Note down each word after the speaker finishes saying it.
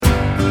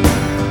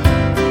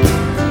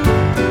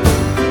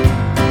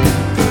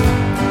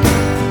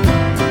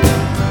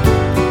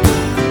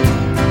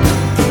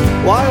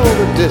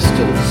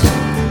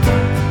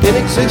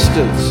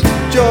existence.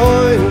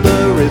 Join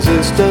the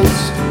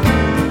resistance.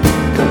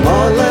 Come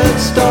on,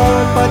 let's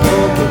start by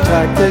talking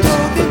tactics.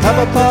 Let's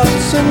have a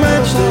pass and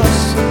match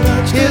this.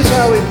 Here's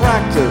how we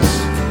practice.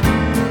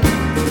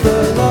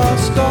 The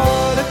lost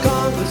art of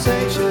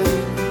conversation.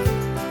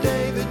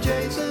 David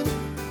Jason.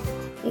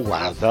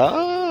 What's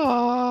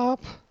up?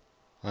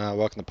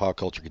 Welcome to Pop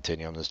Culture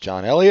Continuum. This is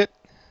John Elliott.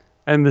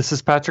 And this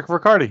is Patrick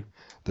Riccardi.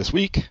 This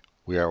week,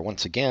 we are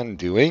once again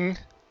doing...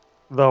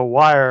 The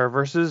Wire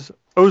versus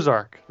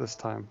Ozark this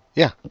time.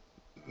 Yeah.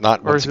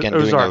 Not Or once is it again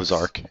doing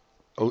Ozarks?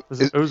 Ozark.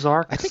 Is it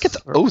Ozark? I think it's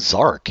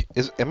Ozark.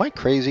 Am I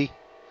crazy?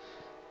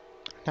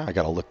 Now I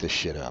gotta look this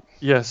shit up.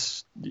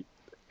 Yes.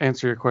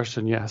 Answer your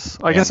question, yes.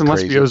 I Yeah, guess it I'm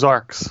must be crazy.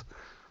 Ozarks.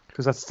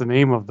 Because that's the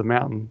name of the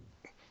mountain.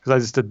 Because I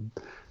just did...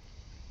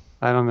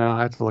 I don't know.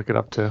 I have to look it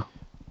up too.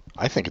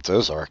 I think it's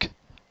Ozark.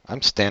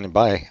 I'm standing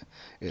by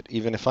it,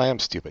 even if I am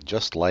stupid,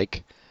 just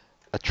like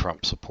a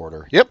Trump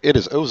supporter. Yep, it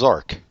is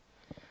Ozark.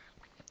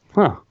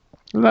 Huh.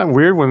 Isn't that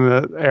weird when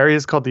the area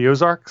is called the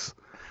Ozarks?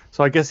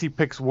 So I guess he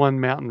picks one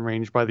mountain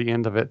range by the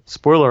end of it.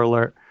 Spoiler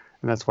alert.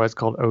 And that's why it's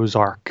called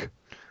Ozark.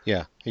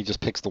 Yeah, he just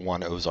picks the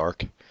one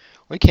Ozark.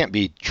 Well, he can't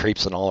be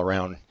traipsing all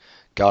around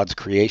God's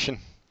creation,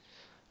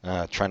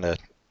 trying to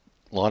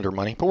launder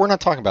money. But we're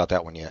not talking about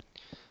that one yet.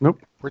 Nope.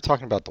 We're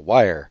talking about The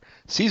Wire.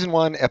 Season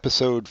 1,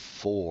 Episode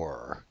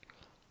 4.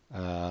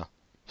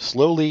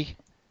 Slowly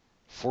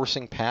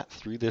forcing Pat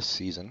through this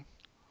season,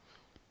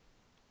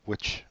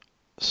 which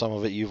some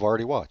of it you've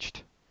already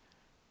watched.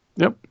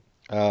 Yep.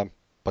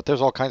 But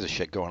there's all kinds of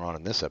shit going on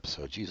in this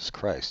episode. Jesus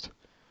Christ.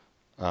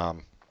 Yeah,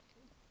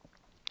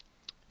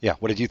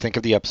 what did you think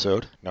of the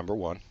episode, number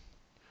one?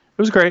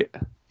 It was great.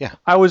 Yeah.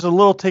 I was a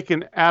little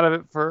taken out of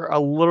it for a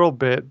little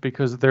bit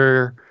because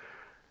they're,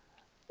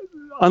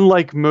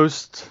 unlike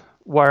most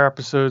Wire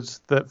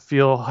episodes that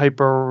feel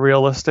hyper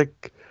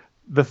realistic,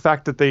 the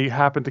fact that they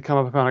happened to come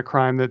up upon a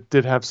crime that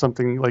did have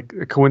something like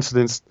a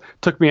coincidence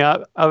took me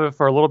out of it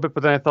for a little bit,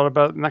 but then I thought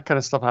about it, and that kind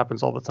of stuff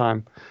happens all the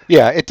time.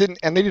 Yeah, it didn't,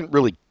 and they didn't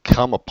really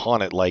come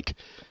upon it like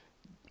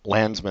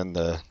Landsman,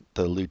 the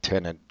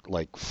lieutenant,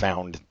 like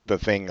found the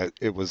thing. That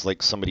it was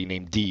like somebody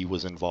named D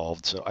was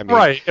involved. So I mean,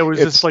 Right. It was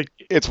it's, just like,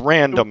 it's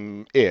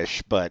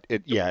random-ish, but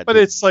it but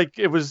it's like,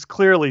 it was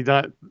clearly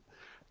not,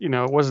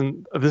 it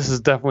wasn't, this is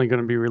definitely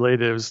going to be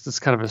related. It was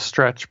just kind of a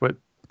stretch, but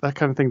that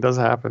kind of thing does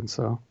happen.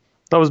 So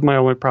that was my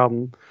only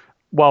problem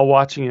while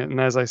watching it. And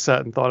as I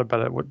sat and thought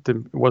about it,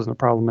 it wasn't a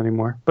problem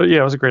anymore. But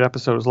yeah, it was a great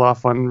episode. It was a lot of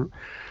fun.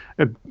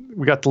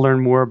 We got to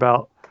learn more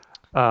about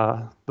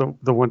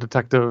the one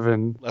detective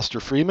and Lester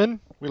Freeman,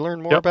 we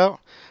learned more Yep. about.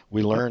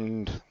 We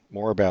learned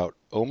more about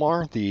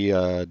Omar,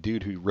 the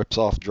dude who rips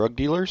off drug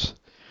dealers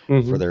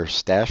for their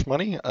stash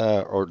money,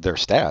 or their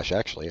stash,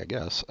 actually, I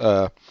guess.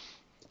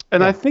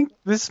 And I think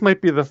this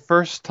might be the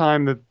first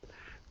time that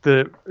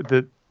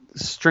the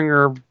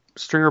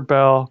Stringer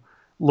Bell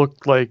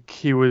looked like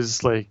he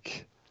was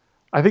like.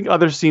 I think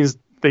other scenes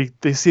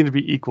they seem to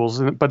be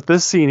equals, but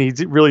this scene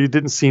he really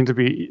didn't seem to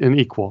be an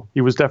equal.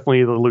 He was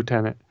definitely the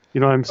lieutenant. You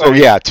know what I'm saying? Oh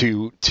yeah,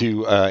 to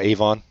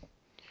Avon.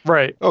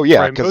 Right. Oh yeah,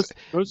 Right. because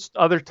Most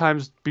other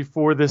times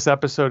before this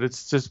episode,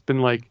 it's just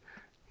been like,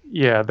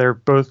 yeah, they're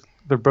both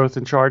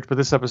in charge. But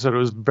this episode, it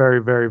was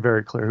very, very,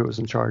 very clear who was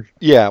in charge.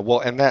 yeah,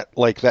 well, and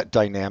that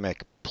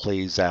dynamic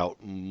plays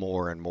out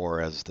more and more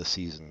as the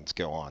seasons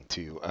go on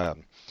too.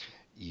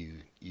 You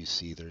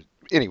see there.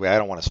 Anyway, I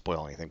don't want to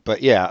spoil anything,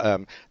 but yeah,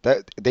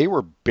 that they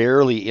were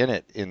barely in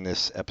it in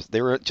this episode.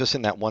 They were just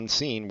in that one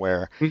scene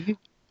where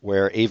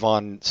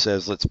Avon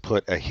says, "Let's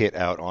put a hit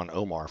out on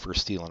Omar for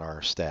stealing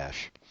our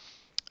stash,"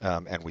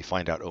 and we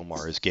find out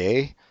Omar is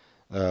gay,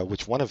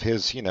 which one of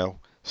his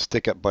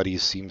stick-up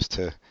buddies seems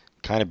to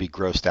kind of be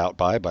grossed out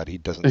by, but he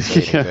doesn't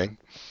say anything.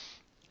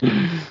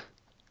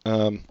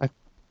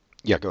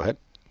 Yeah, go ahead.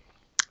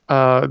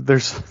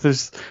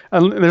 There's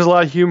a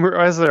lot of humor,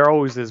 as there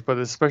always is, but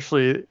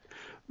especially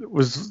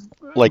was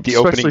Like the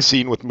especially- opening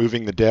scene with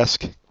moving the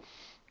desk.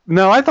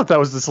 No, I thought that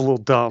was just a little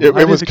dumb. It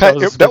I was didn't think kind.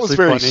 That was especially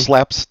very funny.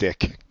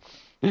 slapstick.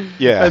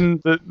 Yeah.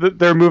 And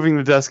they're moving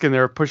the desk and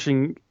they're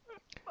pushing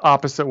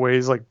opposite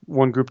ways. Like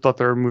one group thought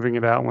they were moving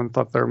it out, one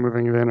thought they were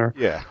moving it in, or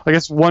Yeah. I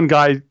guess one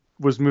guy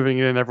was moving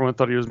it in, everyone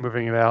thought he was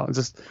moving it out.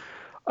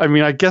 I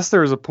mean, I guess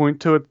there was a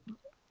point to it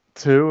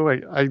too.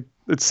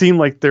 It seemed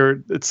like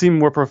it seemed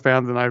more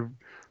profound than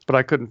but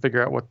I couldn't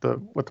figure out what the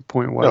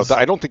point was. No,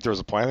 I don't think there was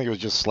a point. I think it was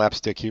just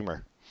slapstick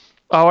humor.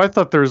 Oh, I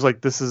thought there was like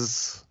this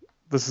is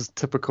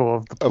typical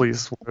of the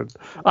police.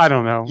 I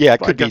don't know. Yeah,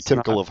 it I could be guess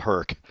typical not. of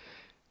Herc.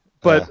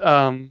 But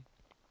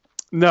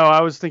no,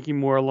 I was thinking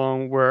more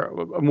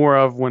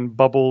of when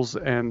Bubbles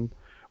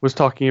was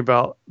talking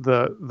about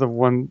the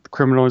one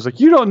criminal. He's like,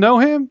 "You don't know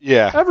him?"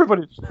 Yeah.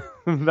 Everybody.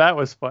 That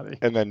was funny.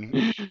 And then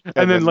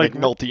like,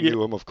 McNulty yeah.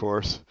 knew him, of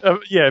course.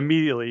 Yeah,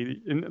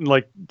 immediately, and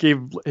like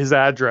gave his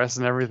address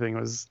and everything.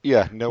 Was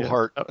Yeah, Yeah.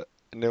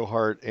 no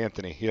heart,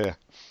 Anthony.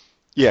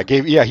 Yeah,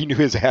 he knew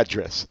his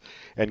address,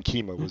 and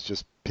Kima was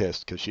just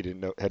pissed because she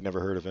had never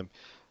heard of him.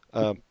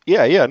 No,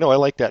 I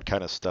like that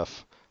kind of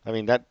stuff. I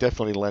mean, that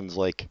definitely lends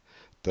like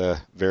the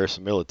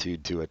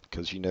verisimilitude to it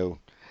because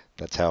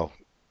that's how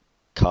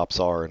cops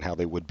are and how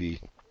they would be.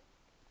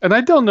 And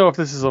I don't know if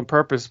this is on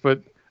purpose,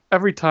 but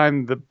every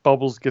time the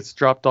Bubbles gets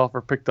dropped off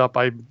or picked up,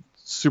 I'm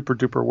super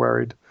duper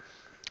worried.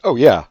 Oh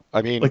yeah,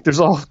 I mean, Like there's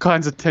all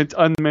kinds of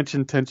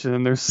unmentioned tension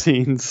in their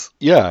scenes.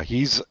 yeah,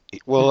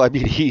 I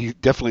mean, he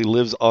definitely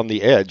lives on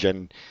the edge,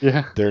 and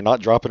Yeah. they're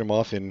not dropping him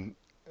off in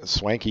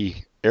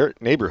swanky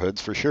neighborhoods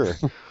for sure.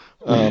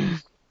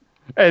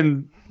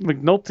 And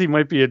McNulty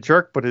might be a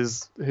jerk, but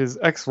his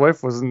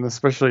ex-wife wasn't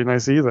especially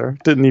nice either.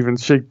 Didn't even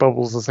shake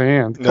Bubbles'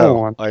 hand. Come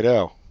No, on. I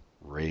know,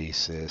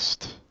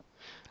 racist.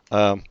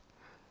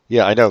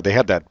 Yeah, I know they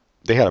had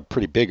a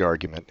pretty big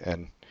argument,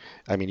 and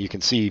I mean, you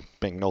can see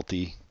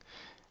McNulty.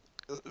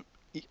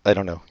 I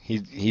don't know.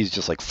 He's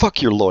just like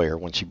fuck your lawyer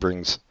when she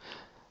brings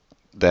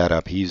that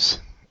up.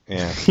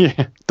 Yeah,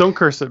 Yeah. Don't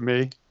curse at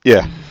me.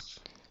 yeah.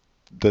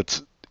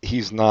 That's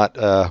he's not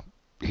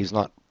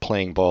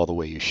playing ball the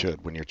way you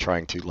should when you're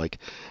trying to like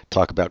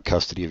talk about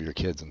custody of your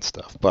kids and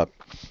stuff. But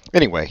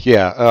anyway,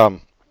 yeah,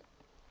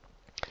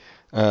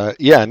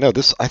 yeah. No,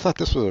 I thought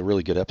this was a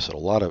really good episode.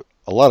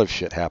 A lot of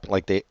shit happened.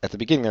 Like at the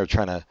beginning they were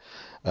trying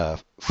to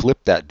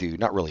flip that dude,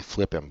 not really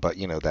flip him, but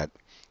that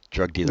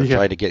drug dealer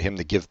tried to get him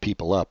to give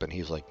people up, and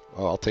he's like,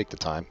 "Oh, I'll take the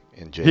time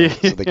in jail."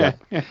 So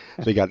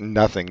they got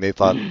nothing. They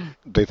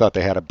thought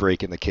they had a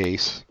break in the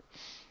case.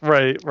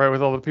 Right,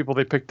 with all the people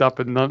they picked up,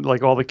 and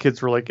like all the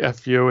kids were like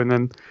 "F you,"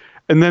 and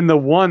then the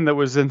one that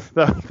was in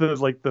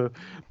the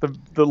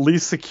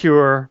least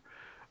secure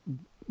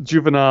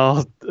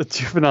juvenile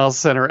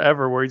center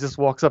ever, where he just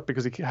walks up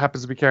because he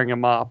happens to be carrying a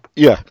mop.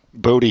 Yeah,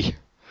 Bodie,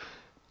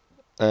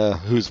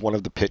 who's one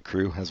of the pit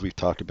crew, as we've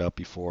talked about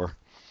before.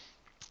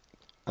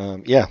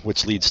 Yeah,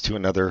 which leads to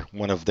another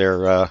one of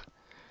their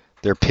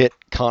pit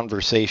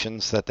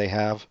conversations that they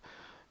have.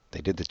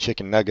 They did the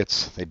chicken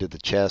nuggets. They did the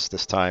chess.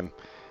 This time,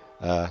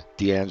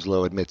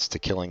 D'Angelo admits to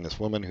killing this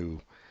woman, who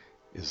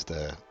is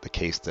the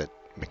case that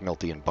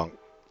McNulty and Bunk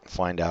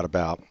find out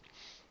about.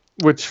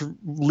 Which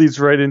leads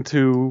right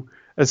into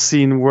a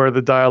scene where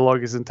the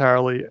dialogue is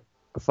entirely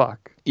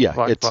fuck. Yeah,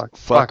 it's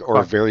fuck or a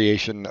fuck.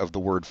 variation of the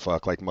word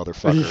fuck, like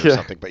motherfucker or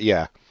something. But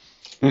yeah.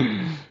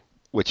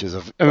 Which is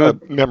a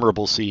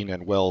memorable scene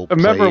and well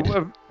played.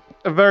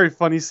 A very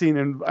funny scene,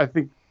 and I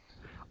think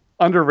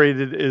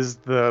underrated is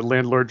the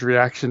landlord's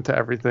reaction to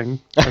everything.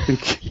 I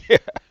think yeah.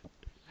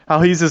 How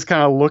he's just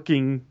kind of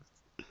looking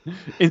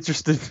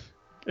interested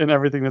in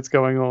everything that's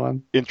going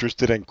on.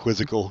 Interested and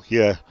quizzical,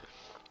 yeah.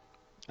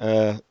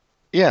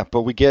 Yeah,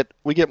 but we get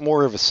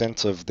more of a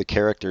sense of the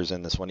characters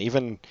in this one.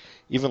 Even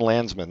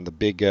Landsman, the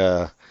big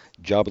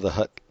Jabba the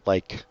Hutt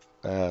like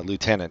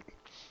lieutenant.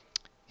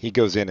 He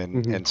goes in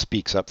and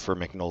speaks up for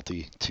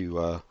McNulty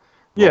to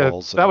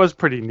Rawls. That was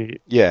pretty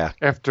neat. Yeah.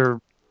 After,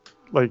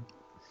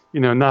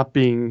 not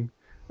being,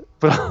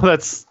 but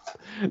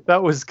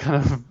that was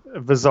kind of a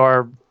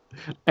bizarre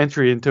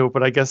entry into it.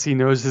 But I guess he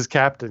knows his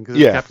captain, because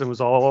his captain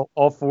was all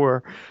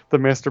for the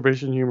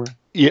masturbation humor.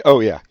 Yeah.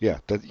 Oh yeah.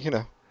 That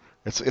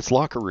it's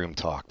locker room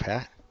talk,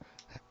 Pat.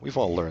 We've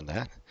all learned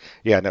that.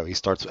 Yeah. No, he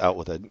starts out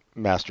with a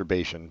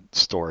masturbation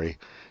story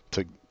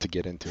to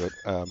get into it.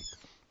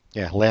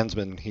 Yeah,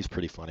 Landsman, he's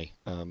pretty funny.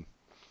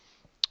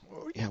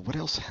 Yeah, what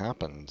else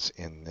happens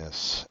in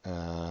this?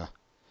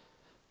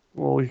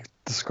 Well, he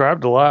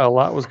described a lot. A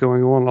lot was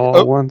going on all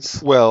at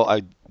once. Well,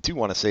 I do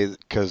want to say that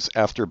because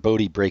after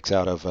Bodie breaks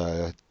out of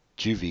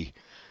juvie,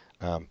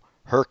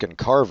 Herc and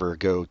Carver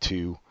go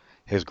to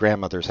his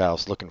grandmother's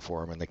house looking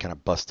for him, and they kind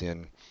of bust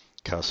in,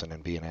 cussing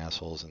and being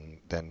assholes, and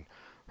then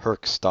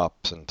Herc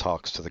stops and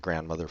talks to the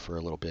grandmother for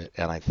a little bit,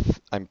 and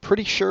I'm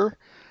pretty sure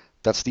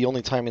that's the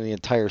only time in the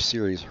entire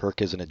series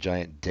Herc isn't a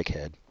giant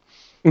dickhead.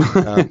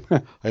 I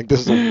think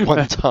this is the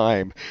one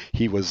time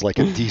he was like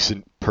a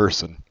decent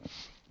person.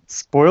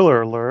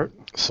 Spoiler alert.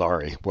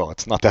 Sorry. Well,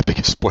 it's not that big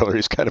a spoiler.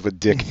 He's kind of a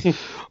dick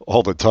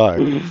all the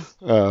time.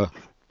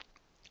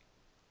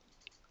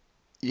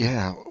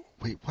 Yeah.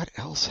 Wait, what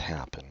else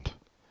happened?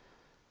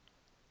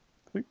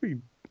 I think we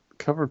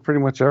covered pretty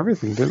much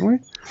everything, didn't we?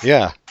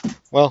 Yeah.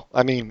 Well,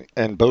 I mean,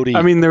 and Bodie.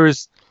 I mean, there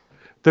was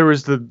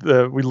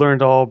the we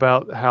learned all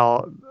about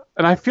how.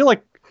 And I feel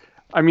like,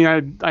 I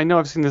mean, I know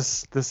I've seen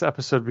this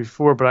episode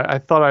before, but I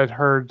thought I'd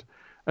heard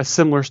a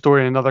similar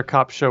story in another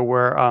cop show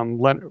where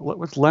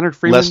what's Leonard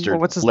Freeman?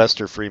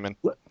 Lester Freeman.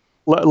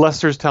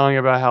 Lester's telling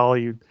about how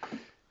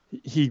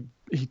he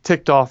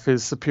ticked off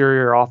his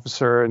superior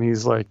officer, and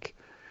he's like,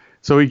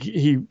 so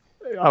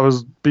I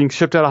was being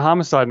shipped out of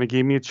homicide, and he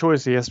gave me a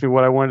choice. He asked me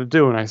what I wanted to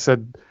do, and I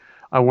said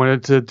I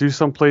wanted to do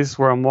someplace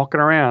where I'm walking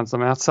around, so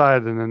I'm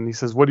outside. And then he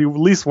says, "What do you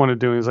least want to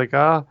do?" And he's like,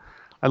 I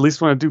at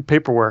least want to do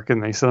paperwork.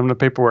 And they sent him to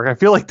paperwork. I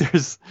feel like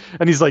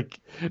and he's like,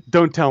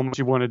 don't tell him what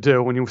you want to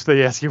do when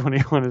they ask you what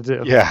you want to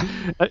do. Yeah.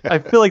 I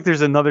feel like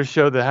there's another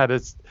show that had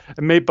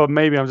but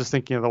maybe I'm just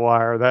thinking of The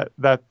Wire,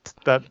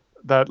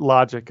 that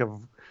logic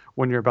of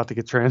when you're about to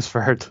get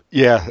transferred.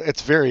 Yeah.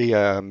 It's very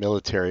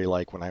military.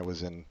 Like when I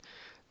was in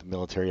the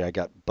military, I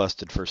got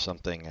busted for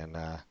something,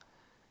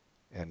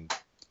 and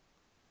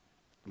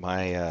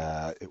my,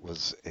 it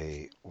was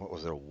a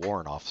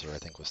warrant officer, I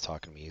think, was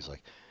talking to me. He's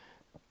like,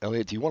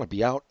 "Elliot, do you want to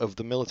be out of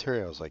the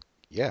military?" I was like,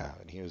 yeah.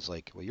 And he was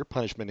like, well, your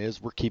punishment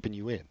is we're keeping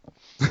you in.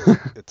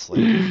 It's like,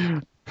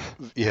 yeah,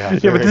 Yeah,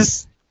 but very,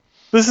 this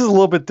is a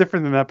little bit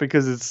different than that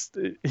because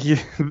he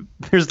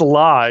there's the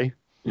lie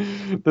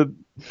that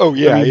oh, I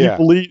yeah, mean he yeah.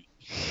 believed.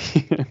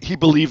 He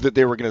believed that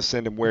they were going to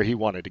send him where he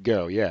wanted to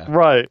go. Yeah.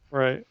 Right,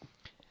 right.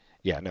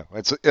 Yeah, no,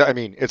 I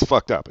mean, it's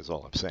fucked up is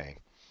all I'm saying.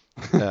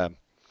 Um,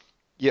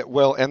 yeah,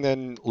 well, and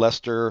then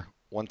Lester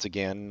once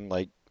again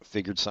like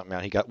figured something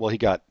out. He got Yeah,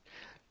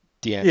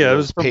 it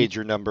was D'Angelo's from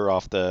pager number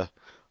off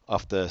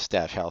the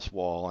stash house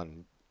wall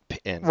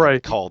and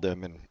right. called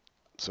him, and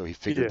so he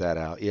figured Yeah. that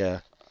out. Yeah,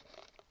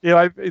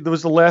 Yeah, it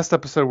was the last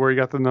episode where he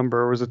got the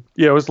number. Or was it?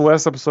 Yeah, it was the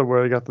last episode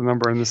where he got the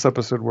number, and this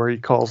episode where he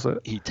calls it.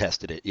 he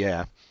tested it.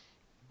 Yeah,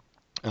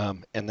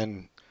 and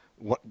then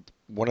what?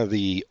 One of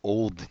the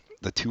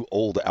two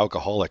old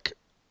alcoholic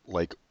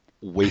like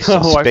wastes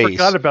of Oh, I space.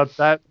 forgot about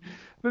that.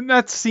 Then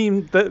that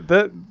seemed that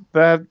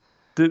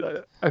did,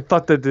 I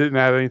thought that didn't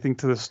add anything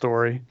to the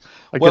story.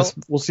 I Well, guess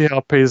we'll see how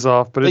it pays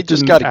off, but they it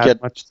just didn't got to add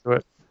get much to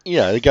it.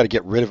 yeah, they got to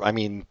get rid of. I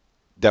mean,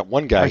 that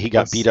one guy I he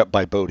got beat guess up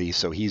by Bodhi,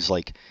 so he's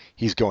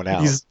going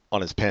out he's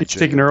on his he's pension.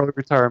 taking early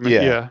retirement.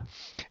 Yeah, Yeah,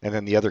 and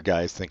then the other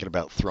guy is thinking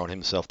about throwing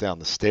himself down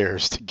the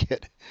stairs to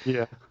get,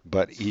 yeah.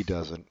 but he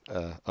doesn't,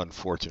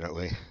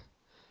 unfortunately.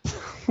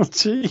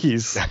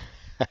 Jeez.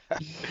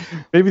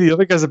 Maybe the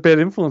other guy's a bad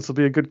influence. Will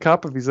be a good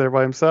cop if he's there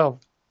by himself.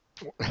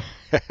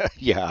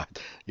 Yeah,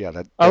 yeah, I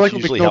that's like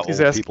when usually how McNulty's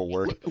old asking people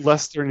work.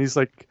 Lester, and he's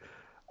like,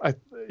 I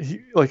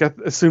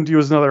assumed he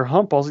was another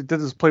hump. All he did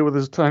is play with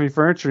his tiny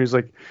furniture. And he's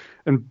like,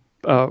 and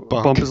Bunk.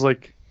 Bump is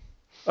like,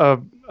 uh,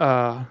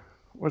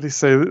 what did he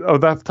say? Oh,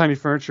 that tiny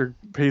furniture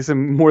pays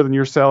him more than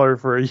your salary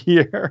for a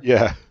year.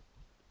 Yeah,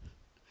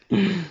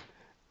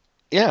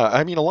 yeah.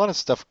 I mean, a lot of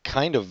stuff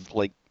kind of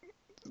like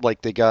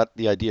they got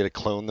the idea to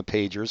clone the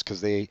pagers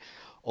because they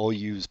all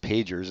use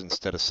pagers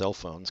instead of cell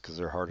phones because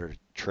they're harder to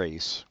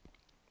trace.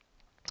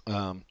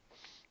 Um,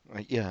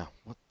 yeah.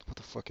 What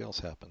the fuck else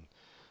happened?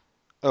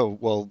 Oh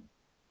well,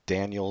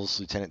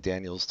 Lieutenant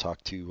Daniels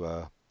talked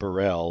to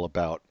Burrell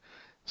about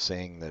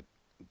saying that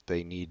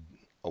they need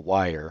a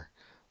wire,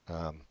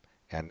 um,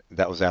 and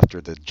that was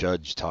after the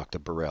judge talked to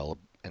Burrell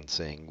and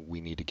saying we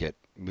need to get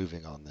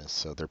moving on this.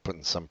 So they're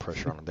putting some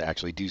pressure on him to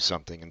actually do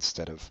something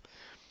instead of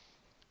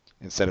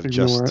Ignore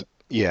just it.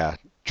 yeah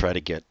try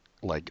to get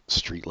like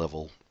street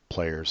level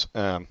players.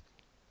 Yeah,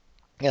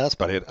 that's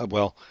about it.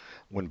 Well,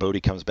 when Bodhi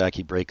comes back,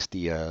 he breaks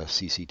the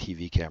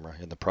CCTV camera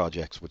in the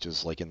projects, which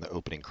is like in the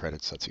opening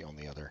credits. That's the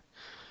only other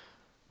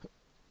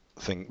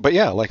thing. But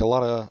yeah, like a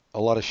lot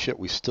of shit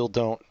we still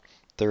don't.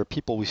 There are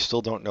people we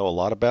still don't know a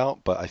lot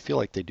about, but I feel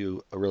like they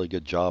do a really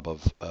good job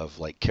of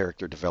like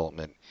character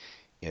development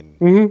in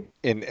Hmm.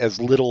 in as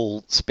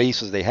little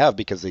space as they have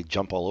because they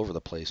jump all over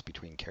the place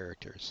between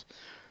characters.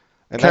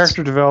 And that's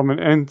Character development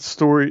and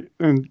story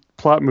and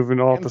plot moving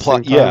all at and the plot.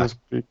 same time Yeah, is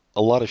pretty.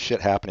 a lot of shit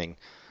happening.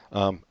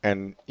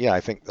 And yeah, I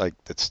think like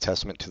that's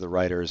testament to the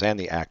writers and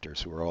the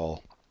actors who are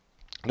all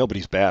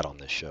nobody's bad on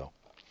this show.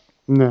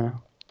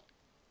 No.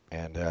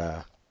 And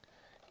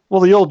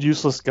Well, the old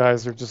useless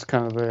guys are just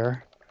kind of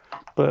there,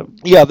 but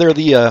yeah, they're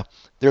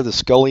the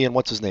Scully and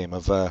what's his name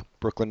of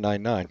Brooklyn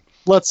Nine-Nine.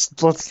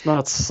 let's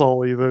not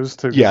sully those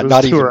two. 'Cause Yeah, those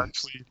not two are even.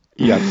 actually,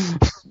 Yeah,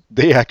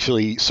 they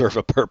actually serve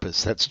a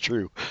purpose. That's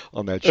true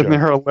on that and show.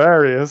 they're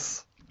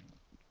hilarious.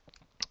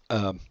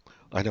 Um,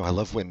 I know. I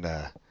love when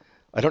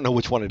I don't know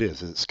which one it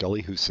is. Is it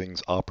Scully who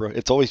sings opera?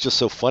 It's always just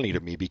so funny to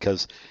me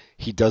because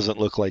he doesn't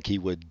look like he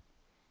would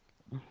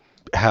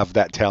have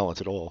that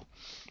talent at all.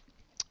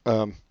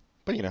 Um,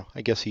 but you know,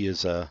 I guess he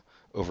is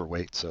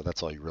overweight, so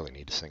that's all you really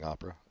need to sing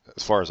opera,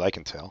 as far as I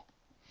can tell.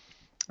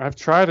 I've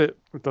tried it.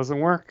 It doesn't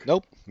work.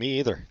 Nope, me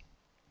either.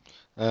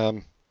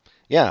 Um,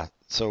 yeah,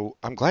 so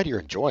I'm glad you're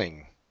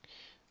enjoying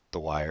The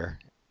Wire.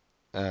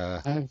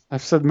 Uh,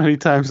 I've said many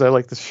times I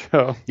like the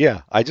show.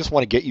 yeah, I just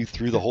want to get you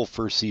through the whole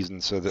first season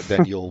so that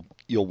then you'll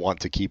want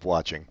to keep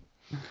watching.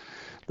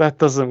 That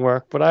doesn't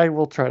work, but I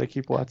will try to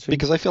keep watching.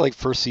 Because I feel like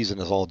first season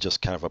is all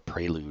just kind of a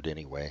prelude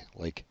anyway.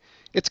 Like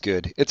it's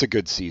good. It's a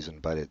good season,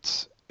 but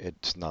it's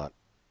not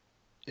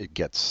it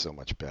gets so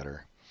much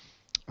better.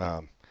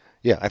 Um,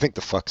 yeah, I think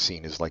the fuck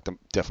scene is like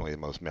definitely the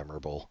most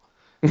memorable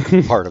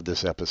part of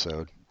this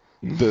episode.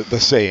 The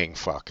saying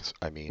fuck.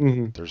 I mean,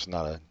 Hmm. there's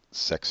not a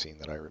sex scene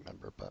that I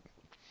remember, but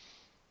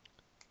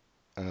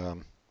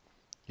um,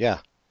 yeah.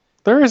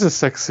 There is a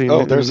sex scene.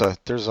 Oh, there's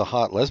a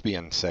hot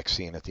lesbian sex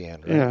scene at the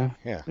end, right? Yeah,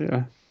 Yeah.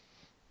 yeah.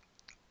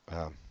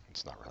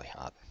 It's not really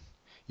hot.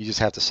 You just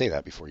have to say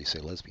that before you say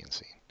lesbian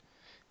scene.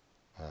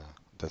 Uh,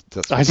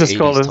 that's what I just the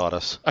called 80s it. taught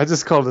us. I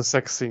just called it a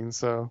sex scene,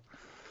 so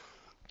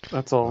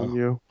that's all on Oh,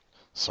 you,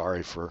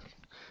 sorry for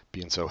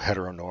being so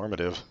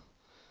heteronormative.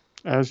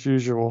 as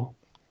usual.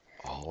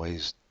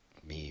 Always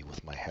me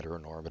with my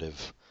heteronormative,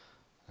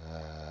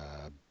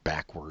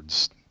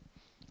 backwards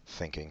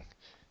thinking.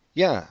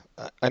 Yeah,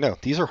 I know.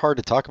 These are hard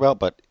to talk about,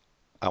 but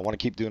I want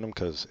to keep doing them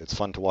because it's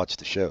fun to watch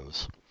the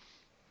shows.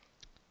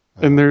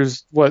 And Um,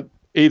 there's what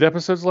 8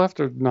 episodes left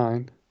or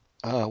 9?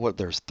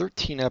 there's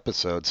 13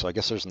 episodes, so I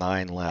guess there's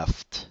 9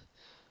 left.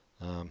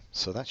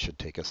 So that should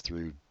take us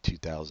through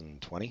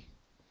 2020.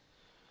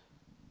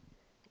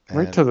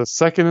 Right to the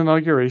second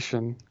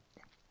inauguration.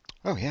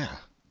 Oh yeah,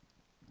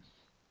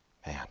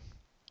 man.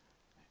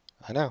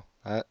 I know.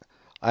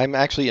 I'm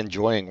actually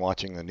enjoying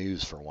watching the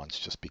news for once,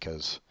 just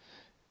because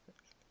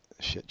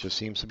shit just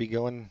seems to be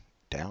going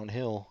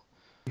downhill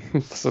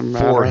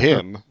for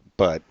him.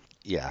 But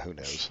yeah, who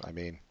knows? I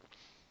mean,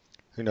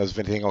 who knows if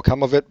anything will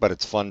come of it? But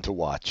it's fun to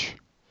watch.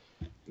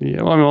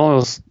 Yeah,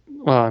 well,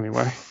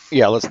 anyway.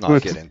 Yeah, let's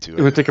not get into it.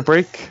 You want to take a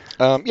break?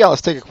 Yeah,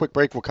 let's take a quick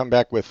break. We'll come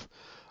back with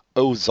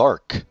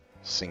Ozark,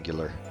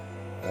 singular.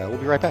 We'll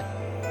be right back.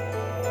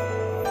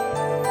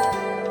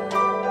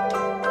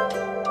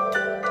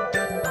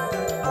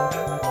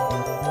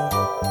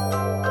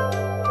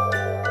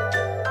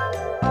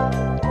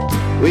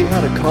 We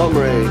had a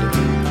comrade,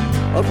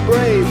 a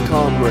brave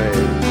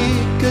comrade.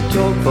 He could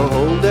talk for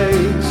whole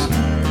days.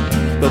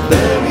 But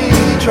then he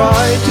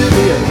tried to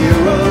be a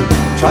hero,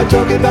 tried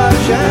talking about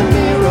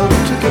Shamiro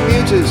to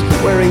commuters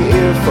wearing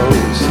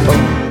earphones.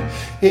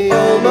 He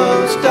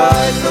almost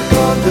died for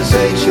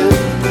conversation,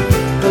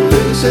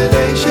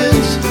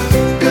 hallucinations,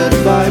 good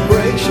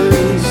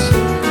vibrations.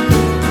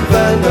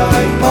 Van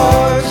Dyke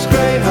Park's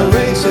Greyhound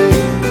racing,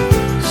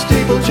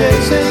 steeple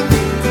chasing,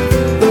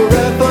 the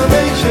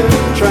Reformation,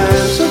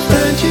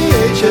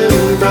 transubstantiation,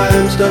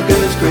 Bram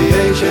Stoker's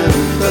creation,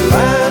 the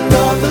land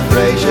of the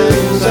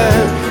Thracians,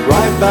 and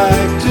right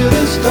back to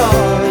the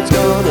start. It's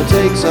gonna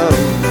take some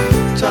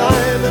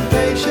time and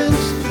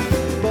patience,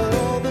 but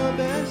all the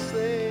best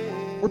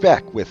things. We're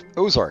back with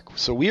Ozark.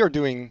 So we are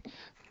doing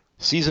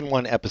season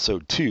 1,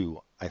 episode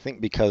 2. I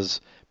think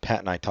because Pat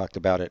and I talked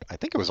about it. I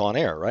think it was on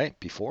air, right?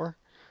 Before.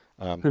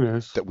 Who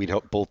knows? That we'd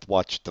both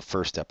watched the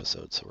first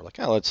episode. So we're like,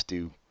 oh, let's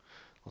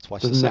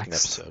watch the second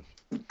episode.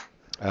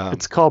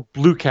 It's called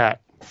Blue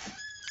Cat.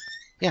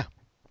 Yeah.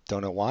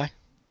 Don't know why.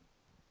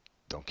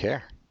 Don't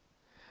care.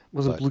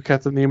 Wasn't Blue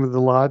Cat the name of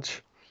the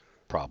lodge?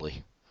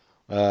 Probably.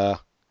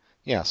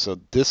 Yeah, so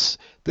this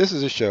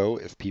is a show,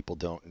 if people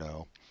don't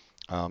know.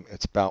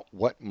 It's about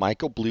what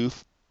Michael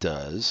Bluth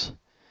does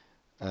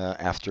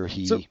after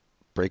he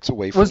breaks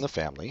away from the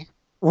family.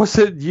 Was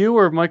it you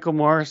or Michael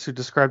Morris who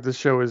described the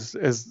show as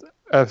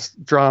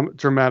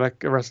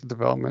dramatic Arrested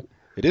Development?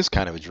 It is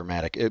kind of a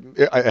dramatic. It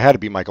had to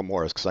be Michael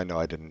Morris because I know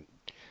I didn't.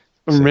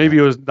 Maybe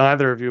it was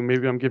neither of you.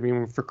 Maybe I'm giving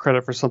him for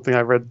credit for something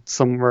I read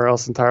somewhere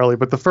else entirely.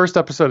 But the first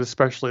episode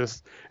especially,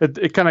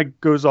 it kind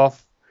of goes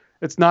off.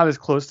 It's not as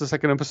close to the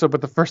second episode,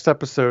 but the first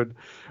episode,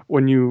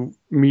 when you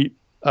meet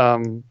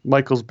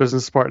Michael's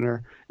business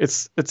partner,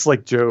 it's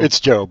like Job. It's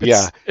Job,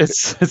 yeah.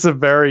 It's a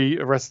very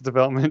Arrested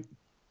Development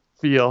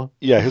feel.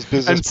 Yeah, his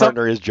business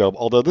partner is Job.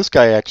 Although this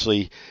guy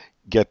actually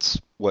gets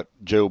what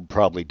Job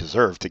probably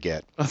deserved to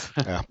get.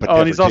 But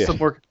and he's also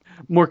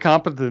more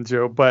competent than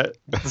Job, but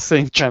at the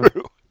same time.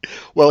 True.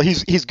 Well,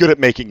 he's good at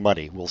making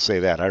money. We'll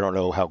say that. I don't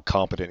know how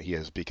competent he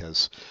is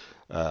because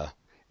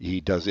he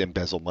does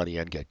embezzle money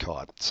and get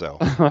caught. So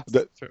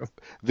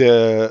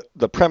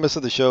the premise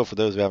of the show, for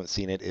those who haven't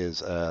seen it,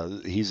 is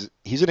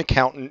he's an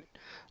accountant,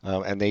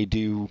 and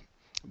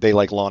they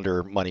like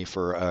launder money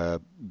for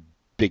a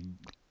big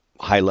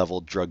high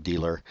level drug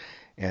dealer,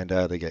 and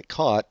they get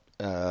caught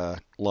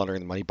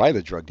laundering the money by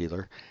the drug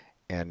dealer,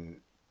 and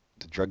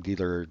the drug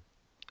dealer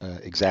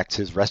exacts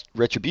his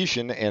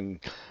retribution.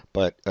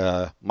 But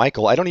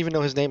Michael, I don't even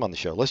know his name on the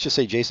show. Let's just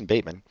say Jason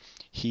Bateman.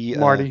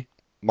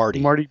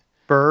 Marty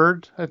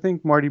Bird, I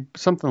think. Marty,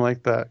 something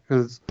like that.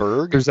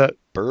 Berg? There's that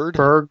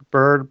Burger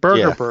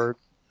Bird.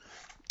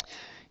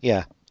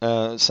 Yeah,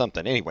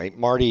 something. Anyway,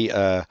 Marty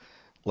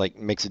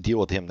makes a deal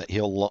with him that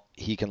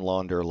he can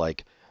launder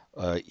like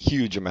a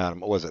huge amount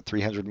of, what was it,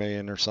 300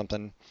 million or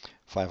something,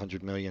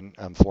 500 million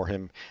for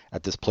him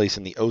at this place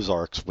in the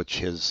Ozarks, which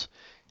his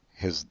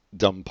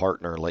dumb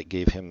partner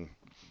gave him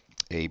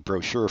a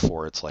brochure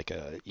for. It's like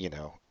a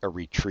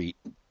retreat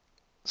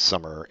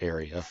summer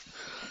area.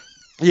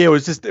 Yeah,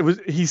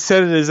 he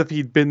said it as if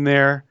he'd been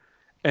there,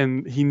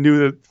 and he knew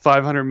that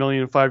 500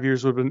 million in 5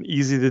 years would have been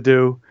easy to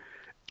do,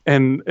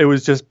 and it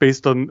was just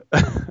based on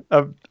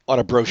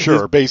a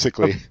brochure,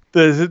 basically.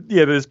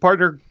 His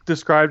partner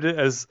described it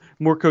as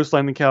more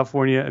coastline than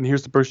California, and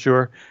here's the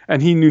brochure,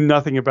 and he knew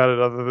nothing about it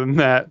other than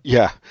that.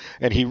 Yeah,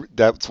 and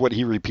that's what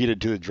he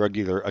repeated to the drug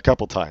dealer a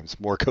couple times,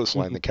 more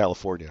coastline than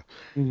California,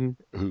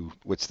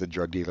 which the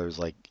drug dealer is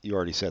like, you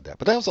already said that.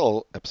 But that was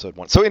all episode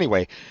 1. So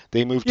anyway,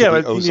 they moved to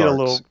the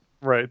Ozarks.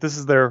 Right,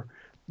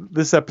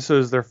 this episode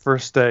is their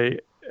first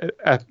day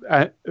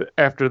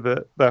after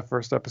that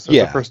first episode,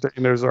 the first day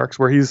in Ozarks,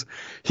 where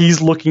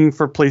he's looking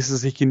for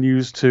places he can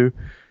use to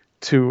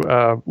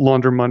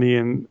launder money,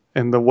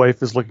 and the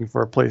wife is looking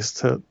for a place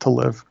to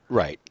live.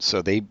 Right.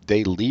 So they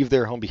leave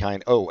their home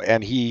behind. Oh,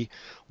 and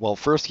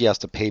first he has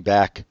to pay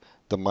back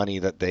the money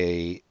that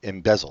they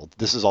embezzled.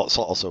 This is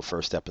also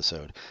first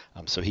episode.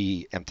 So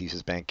he empties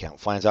his bank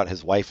account, finds out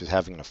his wife is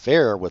having an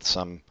affair with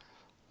some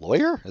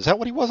lawyer. Is that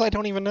what he was? I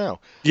don't even know.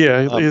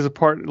 Yeah, he's a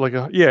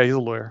partner. He's a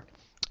lawyer.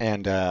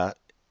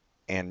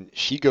 And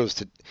she goes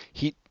to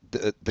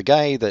the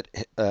guy that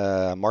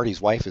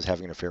Marty's wife is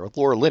having an affair with,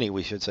 Laura Linney,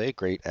 we should say,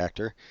 great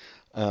actor.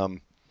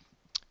 Um,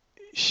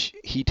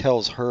 he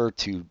tells her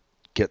to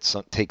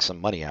take some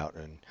money out,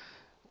 and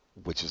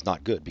which is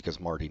not good because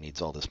Marty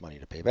needs all this money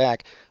to pay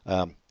back.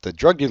 The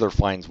drug dealer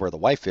finds where the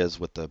wife is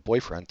with the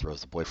boyfriend,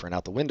 throws the boyfriend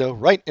out the window,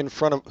 right in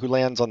front of, who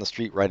lands on the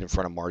street right in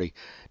front of Marty.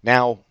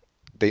 Now,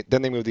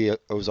 then they move the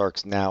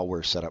Ozarks. Now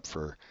we're set up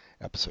for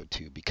episode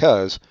 2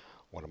 because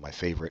one of my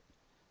favorite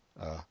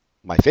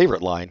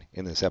line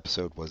in this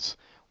episode was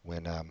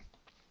when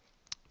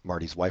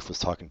Marty's wife was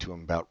talking to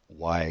him about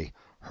why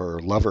her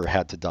lover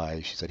had to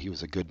die. She said he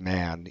was a good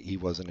man, he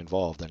wasn't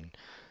involved,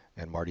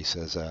 and Marty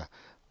says,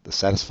 the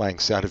satisfying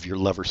sound of your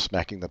lover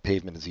smacking the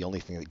pavement is the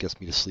only thing that gets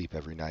me to sleep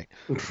every night,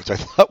 which I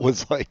thought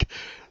was like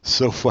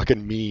so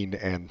fucking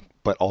mean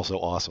but also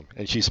awesome.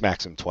 And she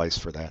smacks him twice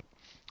for that.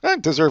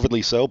 And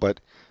deservedly so, but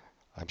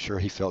I'm sure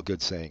he felt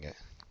good saying it.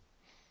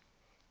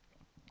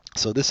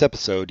 So this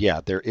episode,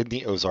 yeah, they're in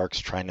the Ozarks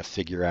trying to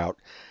figure out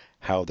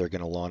how they're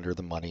going to launder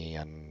the money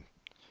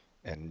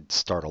and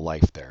start a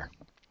life there.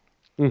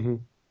 Mm-hmm.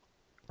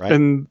 Right?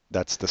 And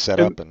that's the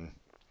setup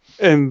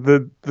and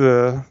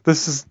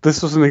this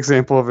was an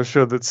example of a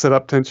show that set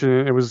up tension,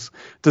 and it was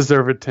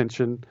deserved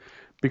tension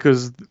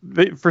because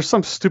for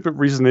some stupid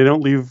reason they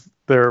don't leave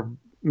their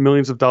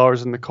millions of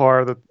dollars in the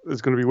car that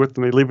is going to be with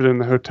them. They leave it in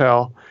the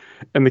hotel,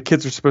 and the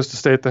kids are supposed to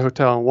stay at the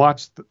hotel and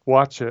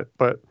watch it,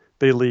 but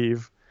they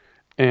leave.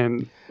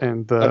 And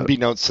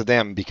unbeknownst to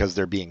them, because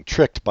they're being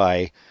tricked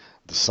by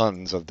the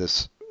sons of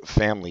this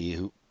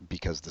family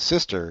because the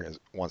sister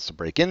wants to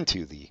break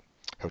into the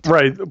hotel.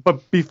 Right,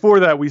 but before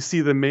that, we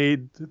see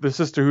the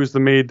sister who's the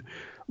maid,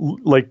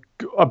 like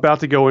about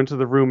to go into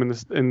the room,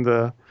 and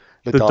the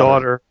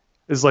daughter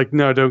is like,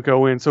 no, don't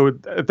go in. So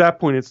at that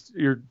point,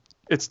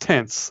 it's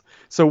tense.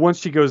 So once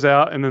she goes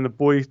out, and then the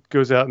boy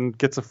goes out and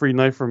gets a free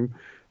knife from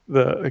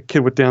the kid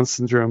with Down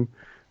syndrome,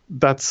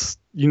 that's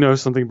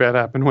something bad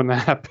happened when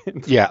that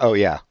happened. Yeah. Oh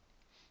yeah.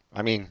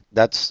 I mean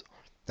that's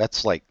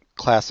like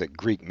classic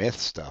Greek myth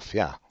stuff.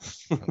 Yeah.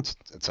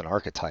 It's an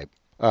archetype.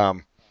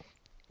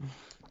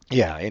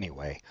 Yeah.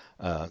 Anyway,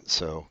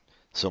 so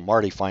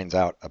Marty finds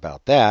out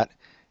about that.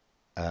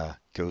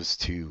 Goes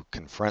to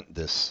confront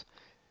this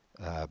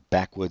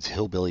backwoods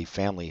hillbilly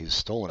family who's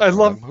stolen from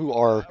them, who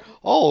are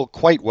all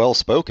quite well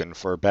spoken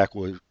for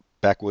backwoods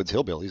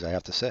hillbillies, I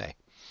have to say.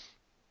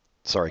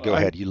 Sorry, go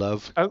ahead. You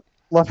love. I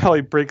love how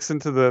he breaks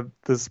into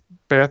this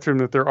bathroom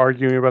that they're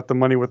arguing about the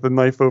money with the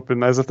knife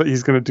open, as if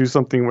he's going to do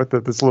something with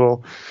it.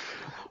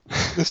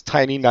 This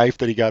tiny knife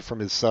that he got from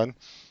his son.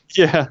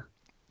 Yeah.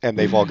 And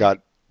they've all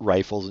got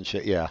rifles and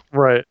shit. Yeah.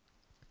 Right.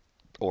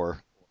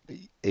 Or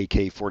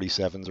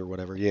AK-47s or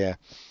whatever. Yeah.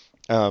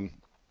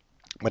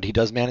 But he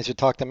does manage to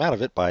talk them out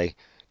of it by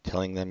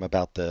telling them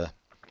about the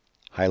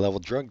high-level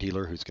drug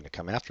dealer who's going to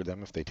come after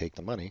them if they take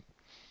the money.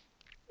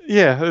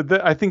 Yeah,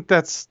 I think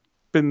that's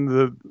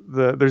been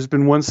there's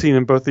been one scene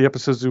in both the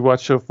episodes we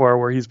watched so far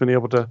where he's been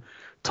able to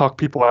talk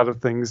people out of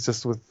things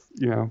just with,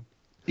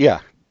 Yeah,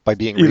 by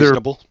being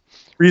reasonable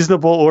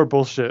or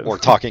bullshit. Or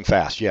talking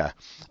fast, yeah.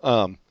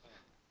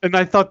 And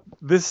I thought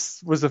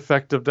this was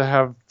effective to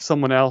have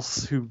someone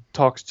else who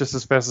talks just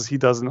as fast as he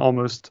does and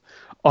almost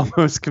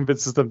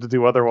convinces them to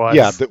do otherwise.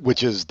 Yeah,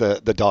 which is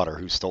the daughter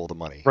who stole the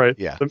money. Right.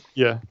 Yeah.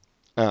 Yeah.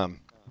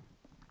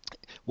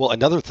 Well,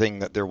 another thing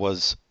that there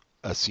was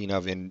a scene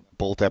of in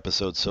both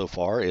episodes so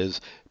far is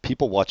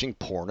people watching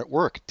porn at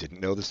work. Didn't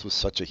know this was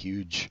such a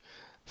huge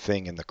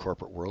thing in the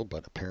corporate world,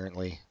 but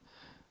apparently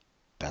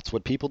that's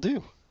what people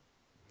do.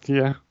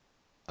 Yeah.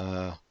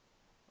 Yeah,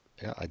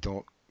 I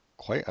don't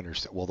quite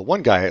understand. Well, the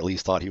one guy at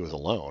least thought he was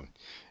alone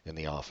in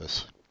the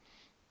office.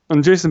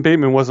 And Jason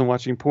Bateman wasn't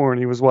watching porn.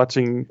 He was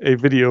watching a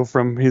video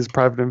from his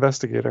private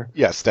investigator.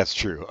 Yes, that's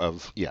true.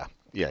 Yeah.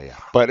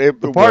 But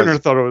the partner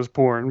thought it was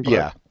porn. But...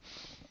 Yeah.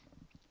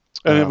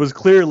 And it was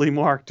clearly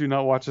marked, do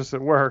not watch this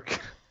at work.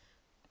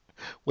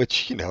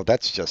 Which,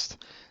 that's just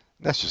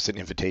an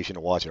invitation to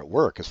watch it at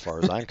work as far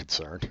as I'm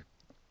concerned.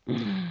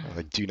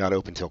 Like, do not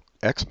open till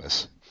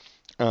Xmas.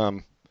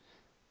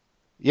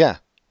 Yeah.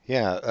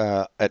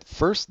 At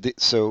first,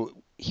 so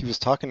he was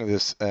talking to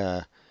this,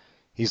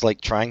 he's like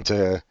trying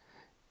to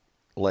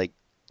like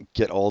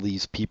get all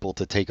these people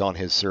to take on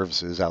his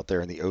services out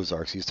there in the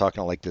Ozarks. He's talking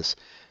to like this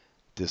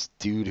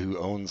dude who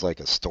owns like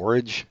a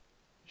storage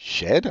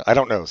shed, I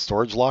don't know,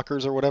 storage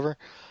lockers or whatever.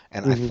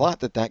 And I thought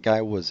that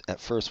guy was at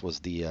first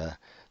was the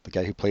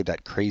guy who played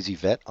that crazy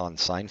vet on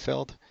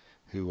Seinfeld,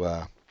 who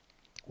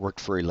worked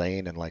for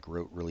Elaine and like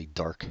wrote really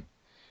dark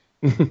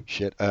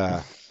shit.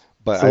 But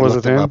so I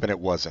looked him up and it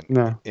wasn't.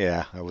 No.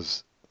 Yeah,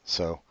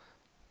 so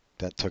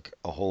that took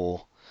a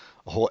whole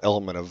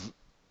element of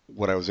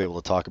what I was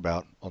able to talk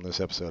about on this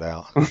episode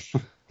out.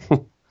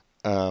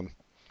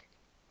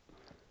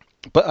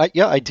 But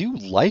I do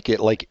like it.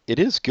 Like, it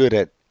is good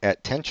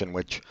at tension,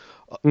 which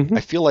I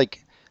feel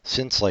like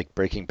since like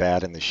Breaking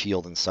Bad and The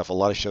Shield and stuff, a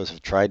lot of shows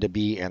have tried to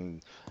be,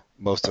 and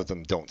most of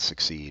them don't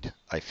succeed,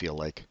 I feel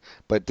like.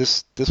 But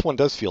this one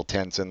does feel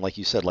tense, and like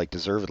you said, like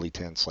deservedly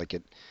tense. Like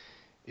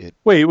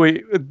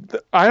Wait.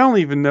 I don't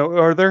even know.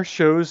 Are there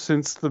shows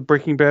since the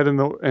Breaking Bad and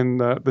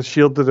the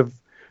Shield that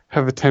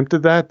have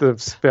attempted that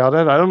have failed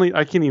at?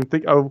 I can't even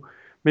think. Oh,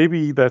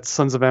 maybe that's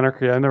Sons of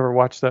Anarchy. I never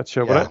watched that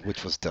show, Yeah, but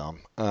which was dumb.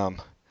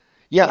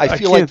 Yeah, I I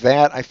feel like can't.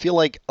 that. I feel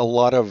like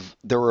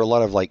there were a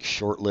lot of like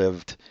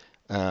short-lived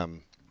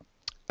um,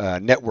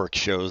 network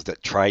shows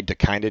that tried to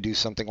kind of do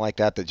something like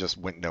that that just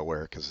went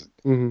nowhere because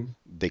Mhm.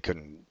 they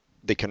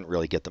couldn't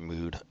really get the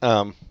mood.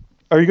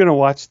 Are you gonna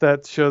watch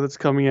that show that's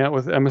coming out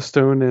with Emma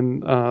Stone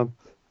and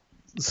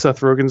Seth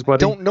Rogen's I buddy?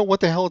 don't know what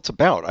the hell it's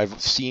about.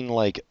 I've seen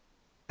like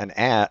an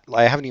ad.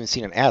 I haven't even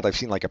seen an ad. I've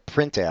seen like a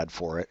print ad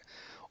for it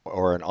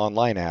or an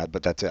online ad,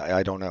 but that's it.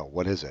 I don't know.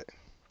 What is it?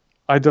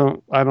 I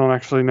don't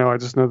actually know. I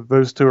just know that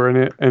those two are in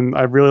it, and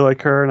I really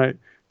like her, and I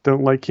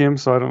don't like him,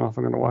 so I don't know if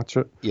I'm gonna watch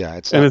it. Yeah,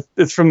 it's And not.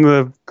 it's from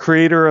the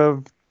creator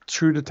of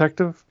True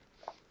Detective.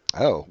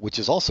 Oh, which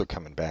is also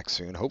coming back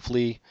soon.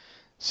 Hopefully,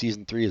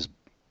 season 3 is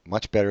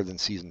much better than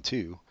season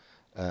 2.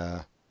 Uh,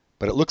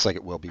 but it looks like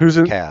it will be with Who's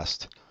the in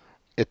cast.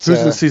 It's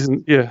Who's in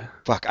season? Yeah.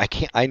 fuck.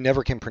 I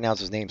never can pronounce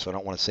his name, so I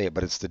don't want to say it.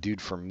 But it's the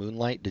dude from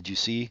Moonlight. Did you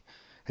see?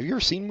 Have you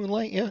ever seen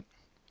Moonlight yet?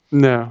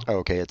 No. Oh,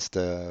 okay. It's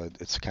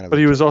kind of But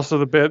he was also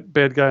the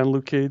bad guy in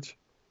Luke Cage.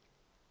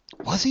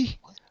 Was he?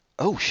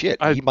 Oh shit,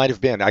 I he might have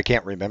been. I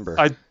can't remember.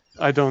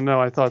 I don't know.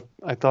 I thought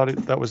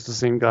that was the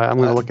same guy. I'm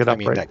gonna look it I up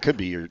mean, right. that could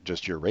be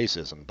just your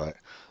racism, but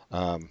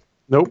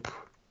Nope.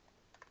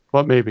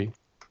 Well, maybe.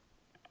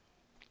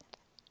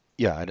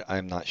 yeah,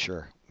 I'm not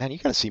sure. Man, you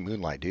gotta see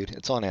Moonlight, dude.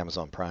 It's on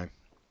Amazon Prime,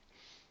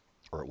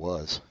 or it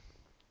was.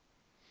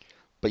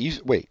 But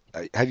wait,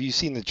 have you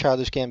seen the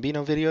Childish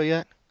Gambino video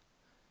yet?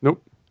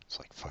 Nope. It's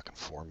like fucking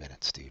 4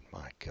 minutes, dude.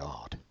 My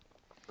God.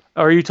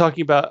 Are you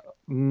talking about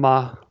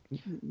Ma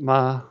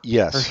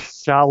Yes,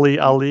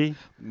 Shali Ali?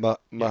 Yeah.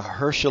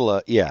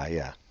 Mahershala. Yeah,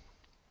 yeah.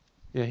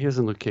 Yeah, he was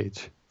in Luke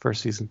Cage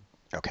first season.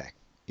 Okay.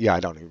 Yeah, I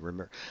don't even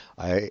remember.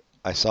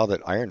 I saw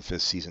that Iron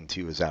Fist season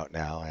 2 is out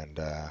now, and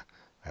I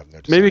have no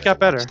Maybe desire it got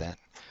to watch better.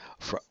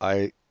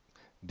 that.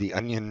 The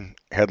Onion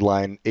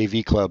headline,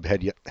 AV Club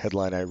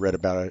headline I read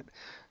about it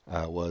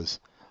was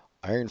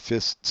Iron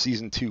Fist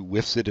season 2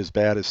 whiffs it as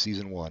bad as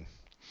season 1.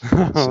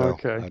 So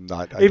Okay. I'm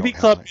not. I AV don't have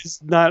Club my. is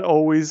not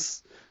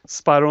always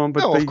spot on,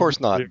 but No, they of course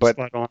usually not. are But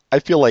spot on. I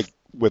feel like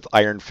with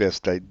Iron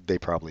Fist, they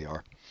probably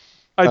are.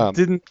 I Um,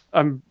 didn't.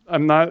 I'm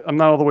not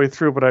all the way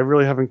through, but I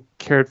really haven't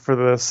cared for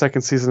the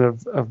second season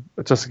of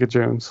Jessica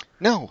Jones.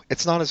 no,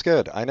 it's not as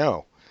good. I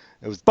know.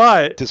 It was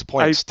But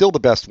disappointing. Still the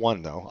best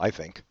one though, I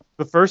think.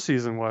 the first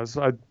season was.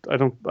 I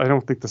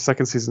don't think the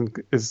second season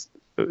is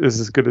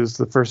as good as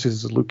the first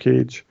season of Luke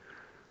Cage.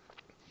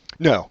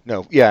 No,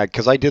 yeah,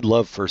 because I did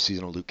love first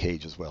season of Luke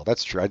Cage as well.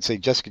 That's true. I'd say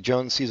Jessica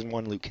Jones season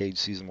 1, Luke Cage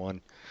season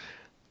 1.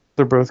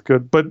 They're both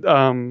good, but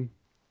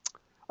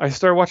I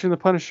started watching The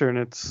Punisher, and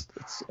it's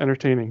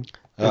entertaining.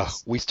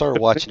 It's We started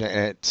watching it,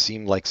 and it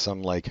seemed like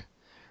some like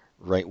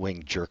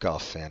right-wing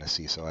jerk-off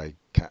fantasy. So I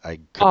couldn't I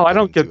get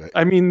don't get. into it.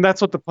 I mean,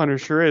 that's what The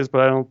Punisher is,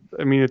 but I don't.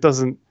 I mean, it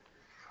doesn't.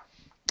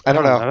 I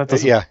don't know. That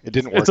doesn't. Yeah, it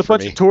didn't work It's a for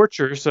bunch me. of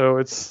torture, so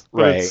it's.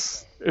 But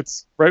Right.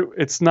 It's right.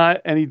 It's not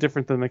any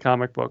different than the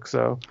comic book.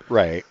 So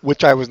Right,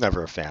 which I was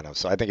never a fan of.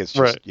 So I think it's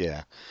just right.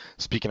 yeah.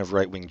 Speaking of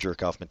right-wing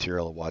jerk-off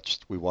material,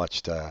 we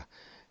watched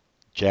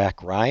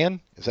Jack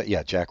Ryan. Is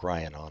that Jack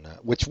Ryan on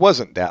which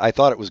wasn't that. I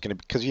thought it was going to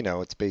be because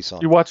it's based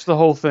on You watched the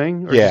whole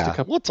thing, or just a yeah.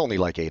 couple? Well, it's only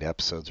like 8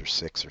 episodes or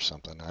 6 or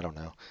something. I don't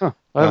know. Huh,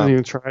 I haven't Um,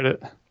 even tried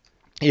it.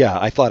 yeah,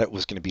 I thought it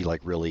was going to be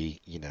like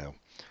really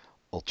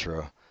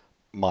ultra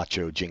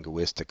macho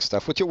jingoistic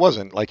stuff, which it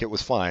wasn't. Like it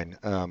was fine.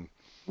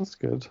 That's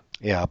good.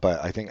 Yeah,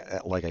 but I think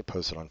like I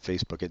posted on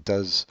Facebook, it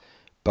does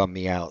bum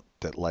me out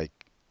that like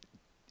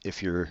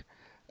if you're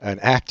an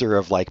actor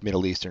of like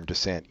Middle Eastern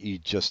descent,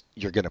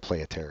 you're going to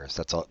play a terrorist.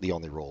 That's the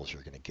only roles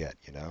you're going to get.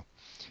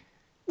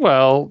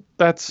 Well,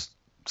 that's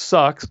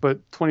sucks. But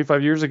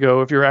 25 years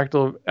ago, if you're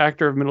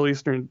actor of Middle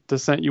Eastern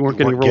descent, you weren't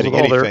You getting weren't roles getting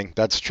at all. anything.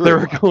 That's They true.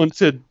 were going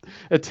to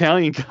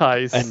Italian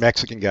guys. And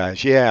Mexican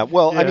guys. Yeah.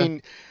 Well, I Yeah.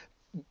 mean,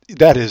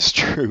 that is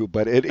true,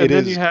 but it And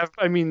then is. you have,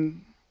 I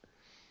mean,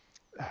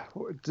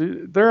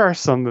 there are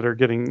some that are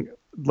getting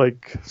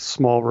like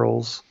small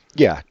roles.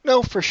 Yeah.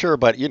 No, for sure.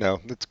 But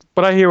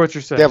But I hear what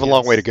you're saying. they have a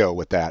long yes. way to go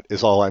with that.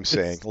 Is all I'm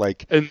saying.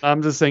 Like, And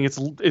I'm just saying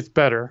it's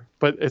better,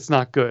 but it's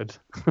not good.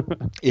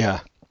 yeah.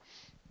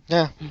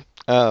 Yeah.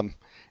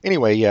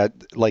 Anyway, yeah,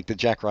 like the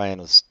Jack Ryan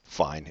was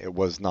fine. It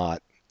was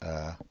not.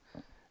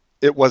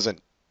 It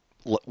wasn't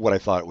what I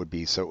thought it would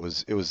be. So it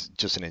was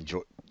just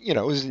it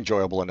was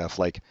enjoyable enough,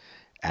 like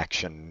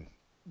action,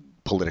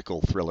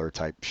 political thriller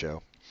type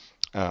show.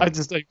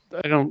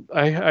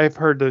 I've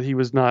heard that he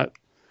was not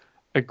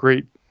a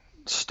great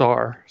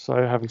star, so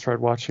I haven't tried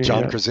watching John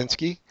it yet.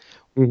 Krasinski.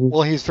 Mhm.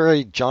 Well, he's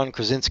very John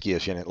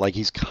Krasinski-ish in it. Like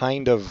he's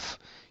kind of,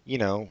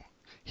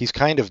 he's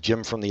kind of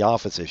Jim from The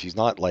Office-ish. He's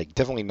not like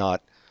definitely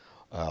not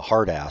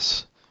hard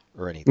ass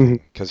or anything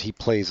because he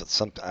plays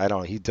something. I don't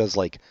know. He does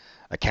like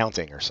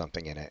accounting or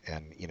something in it,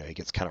 and he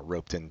gets kind of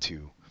roped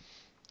into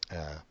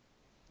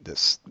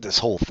this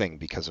whole thing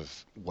because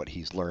of what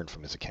he's learned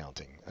from his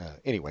accounting.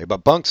 Anyway,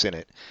 but Bunk's in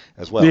it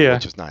as well, Yeah,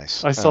 which is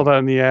nice. I saw that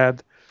in the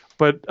ad,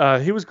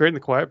 but he was great in The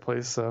Quiet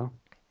Place. So.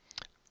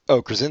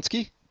 Oh,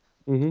 Krasinski?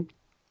 Hmm.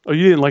 Oh,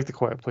 you didn't like The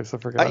Quiet Place? I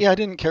forgot. Yeah, I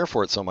didn't care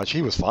for it so much.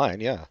 He was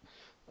fine. Yeah.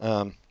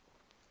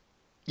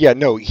 Yeah.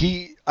 No,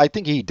 I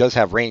think he does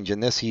have range in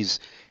this.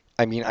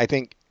 I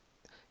think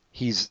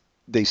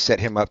they set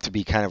him up to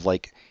be kind of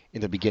like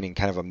in the beginning,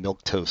 kind of a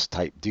milquetoast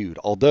type dude.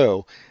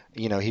 Although,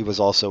 he was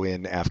also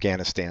in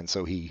Afghanistan,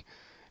 so he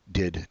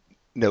did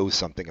know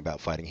something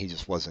about fighting. He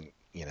just wasn't,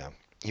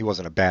 he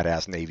wasn't a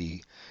badass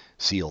Navy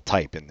SEAL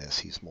type in this.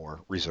 He's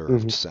more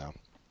reserved. So,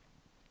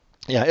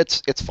 yeah,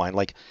 it's fine.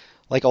 Like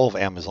all of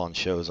Amazon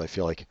shows, I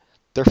feel like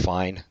they're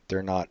fine.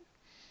 They're not.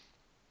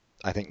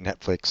 I think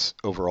Netflix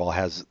overall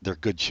has their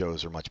good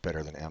shows are much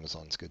better than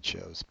Amazon's good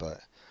shows,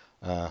 but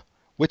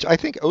which I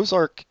think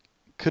Ozark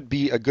could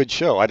be a good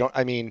show.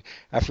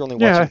 After only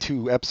watching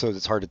 2 episodes,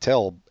 it's hard to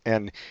tell,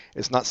 and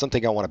it's not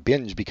something I want to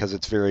binge because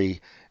it's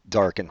very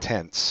dark and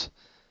tense.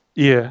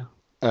 Yeah.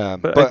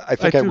 But I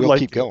think I will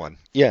keep going.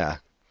 Yeah.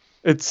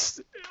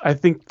 I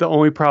think the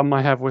only problem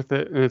I have with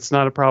it, and it's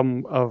not a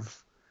problem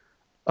of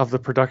the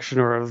production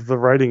or of the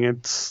writing,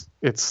 it's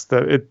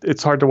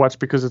hard to watch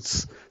because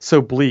it's so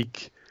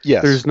bleak.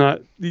 Yes.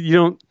 You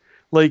don't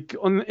like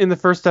in the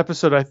first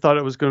episode, I thought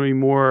it was going to be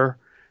more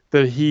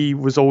that he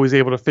was always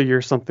able to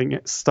figure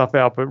stuff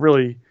out, but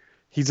really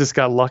he just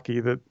got lucky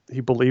that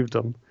he believed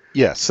him.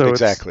 Yes, so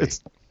exactly.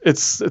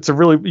 It's a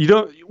really,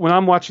 when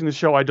I'm watching the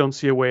show, I don't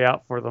see a way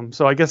out for them.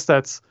 So I guess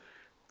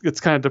it's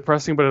kind of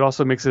depressing, but it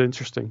also makes it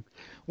interesting.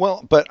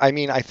 Well, but I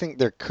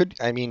think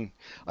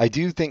I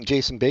do think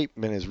Jason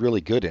Bateman is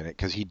really good in it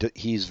because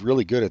he's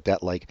really good at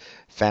that, like,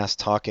 fast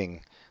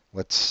talking,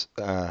 let's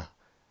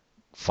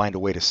find a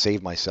way to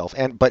save myself,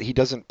 but he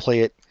doesn't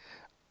play it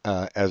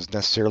as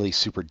necessarily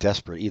super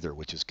desperate either,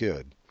 which is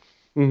good.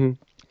 Mm-hmm.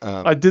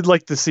 I did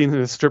like the scene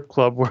in the strip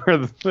club where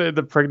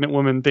the pregnant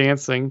woman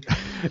dancing,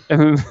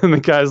 and the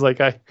guy's like,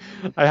 "I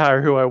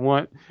hire who I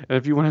want, and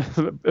if you want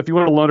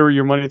to launder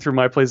your money through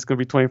my place, it's going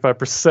to be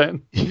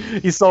 25%."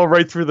 He saw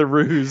right through the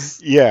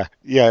ruse. Yeah.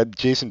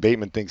 Jason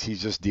Bateman thinks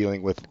he's just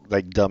dealing with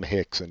like dumb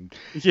hicks, and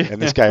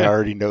this guy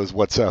already knows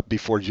what's up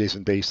before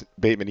Jason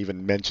Bateman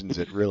even mentions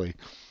it. Really,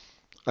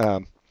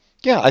 I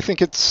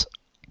think it's.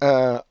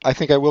 I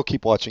think I will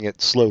keep watching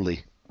it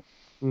slowly.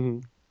 Mm-hmm.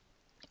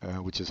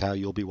 Which is how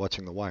you'll be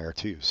watching The Wire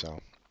too. So,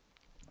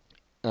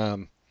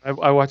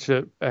 I watch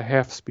it at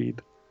half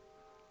speed.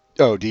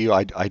 Oh, do you?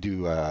 I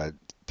do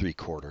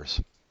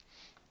 3/4.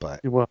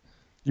 But well,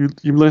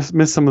 you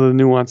miss some of the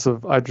nuance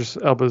of Idris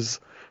Elba's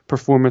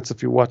performance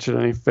if you watch it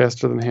any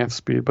faster than half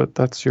speed. But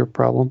that's your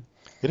problem.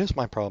 It is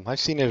my problem.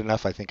 I've seen it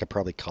enough. I think I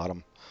probably caught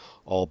them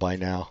all by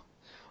now.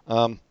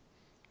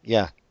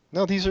 Yeah.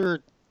 No, these are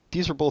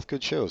both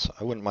good shows.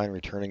 I wouldn't mind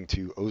returning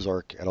to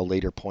Ozark at a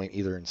later point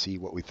either and see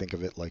what we think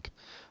of it like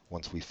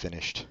once we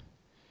finished.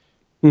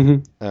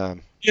 Mm-hmm.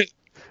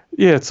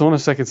 Yeah, it's on a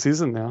second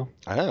season now.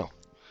 I know.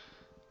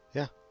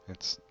 Yeah,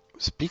 it's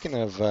speaking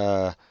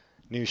of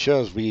new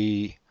shows.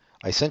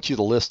 I sent you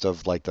the list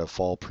of like the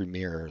fall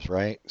premieres,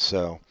 right?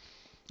 So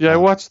yeah, I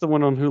watched the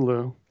one on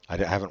Hulu. I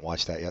haven't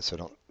watched that yet, so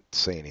don't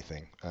say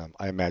anything.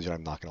 I imagine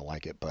I'm not going to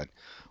like it, but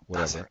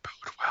whatever. Does it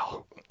bode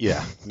well?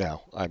 Yeah,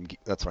 no,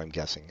 that's what I'm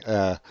guessing.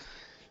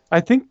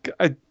 I think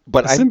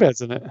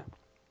Sinbad's in it.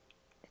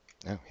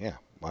 Oh yeah,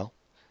 well,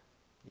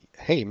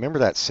 hey, remember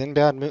that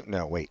Sinbad movie?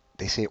 No, wait,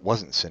 they say it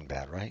wasn't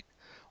Sinbad, right?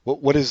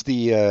 What is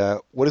the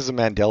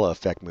Mandela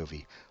Effect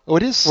movie? Oh,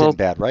 it is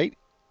Sinbad, right?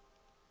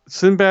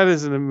 Sinbad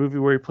is in a movie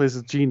where he plays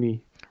a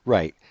genie.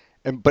 Right,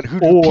 but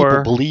who do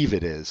people believe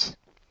it is?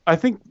 I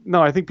think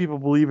people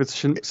believe it's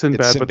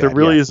Sinbad, but there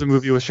really is a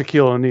movie with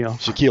Shaquille O'Neal.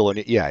 Shaquille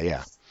O'Neal,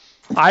 yeah.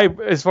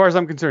 As far as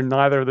I'm concerned,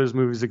 neither of those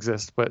movies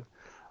exist, but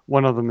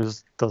one of them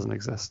doesn't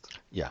exist.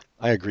 Yeah,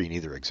 I agree.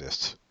 Neither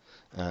exists.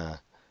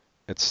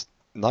 It's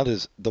not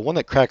the one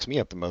that cracks me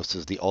up the most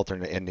is the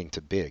alternate ending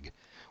to Big,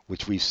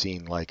 which we've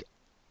seen like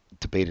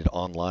debated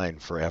online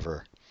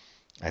forever.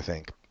 I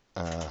think.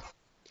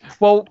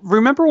 Well,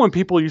 remember when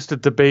people used to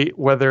debate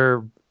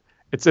whether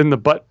 "It's in the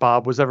Butt,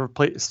 Bob" was ever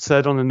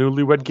said on the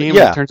Newlywed Game?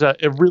 Yeah. It turns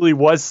out it really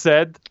was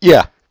said.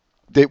 Yeah.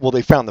 They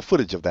found the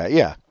footage of that.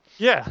 Yeah.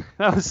 Yeah,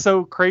 that was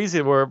so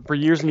crazy. Where for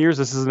years and years,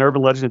 this is an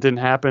urban legend. It didn't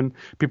happen.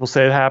 People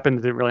say it happened.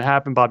 It didn't really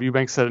happen. Bob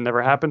Eubanks said it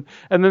never happened.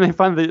 And then they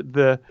find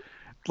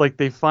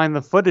they find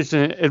the footage,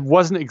 and it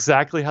wasn't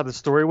exactly how the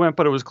story went,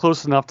 but it was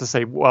close enough to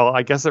say, well,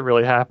 I guess it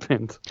really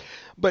happened.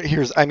 But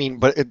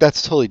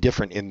that's totally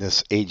different in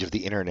this age of the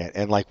internet.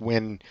 And like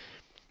when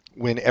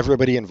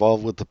everybody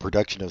involved with the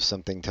production of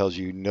something tells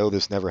you, no,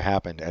 this never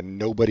happened, and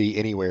nobody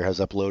anywhere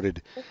has uploaded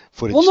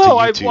footage to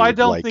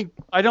YouTube.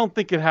 I don't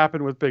think it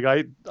happened with Big.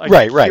 Right.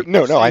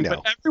 No, I know.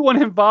 But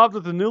everyone involved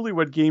with the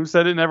Newlywed Game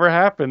said it never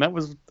happened. That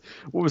was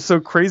what was so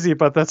crazy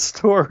about that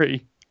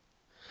story.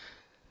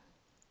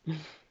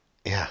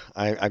 Yeah,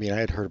 I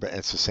had heard about it.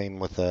 It's the same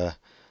with the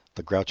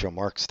Groucho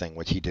Marx thing,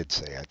 which he did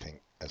say, I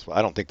think, as well.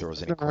 I don't think there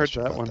was any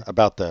question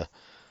about the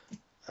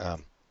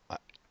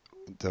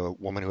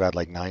woman who had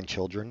like 9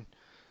 children.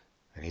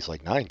 And he's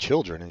like, 9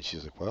 children. And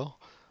she's like, well,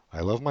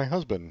 I love my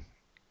husband,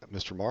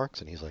 Mr.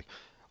 Marks. And he's like,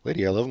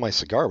 lady, I love my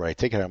cigar, but I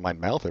take it out of my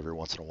mouth every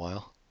once in a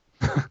while.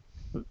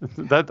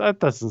 That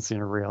doesn't seem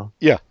real.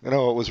 Yeah,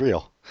 no, it was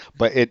real.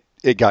 But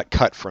it got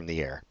cut from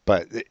the air.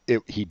 But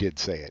he did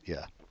say it,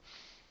 yeah.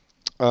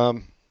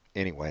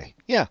 Anyway,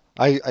 yeah,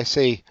 I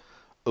say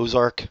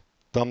Ozark,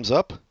 thumbs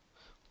up.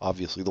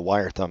 Obviously, The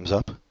Wire, thumbs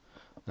up.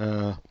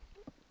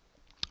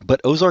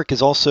 But Ozark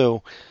is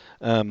also,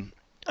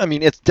 I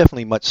mean, it's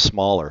definitely much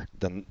smaller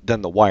than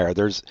The Wire.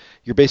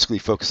 You're basically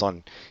focused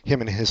on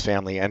him and his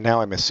family, and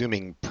now I'm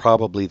assuming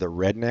probably the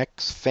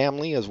Rednecks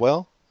family as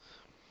well.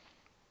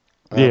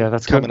 Yeah,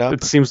 that's coming good. up.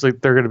 It seems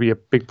like they're going to be a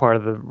big part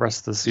of the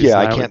rest of the season. Yeah,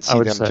 I can't see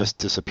would them say. just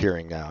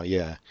disappearing now.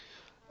 Yeah,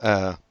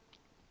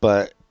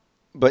 but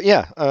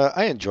yeah,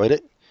 I enjoyed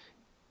it.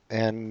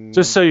 And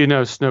Just so you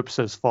know, Snopes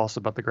says false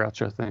about the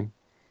Groucho thing.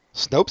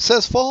 Snopes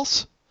says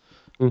false.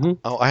 Mm-hmm.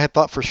 Oh, I had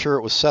thought for sure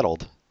it was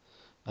settled.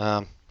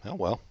 Oh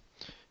well.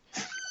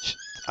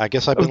 I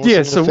guess I've been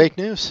listening to fake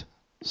news.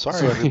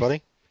 Sorry,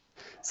 everybody.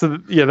 So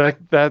yeah,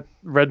 that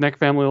redneck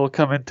family will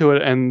come into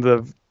it,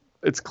 and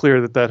it's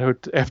clear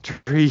that after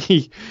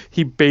he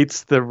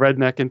baits the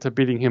redneck into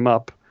beating him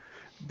up,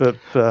 that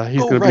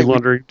he's going to be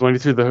wandering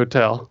through the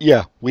hotel.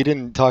 Yeah, we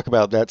didn't talk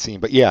about that scene,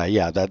 but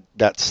yeah,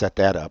 that set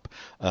that up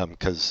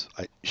because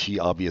she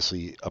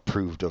obviously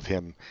approved of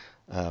him.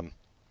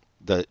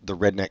 The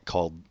redneck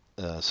called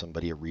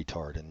somebody a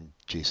retard, and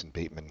Jason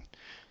Bateman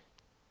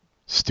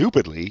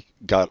stupidly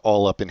got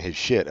all up in his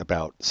shit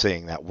about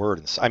saying that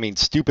word. I mean,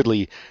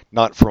 stupidly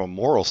not from a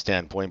moral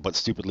standpoint, but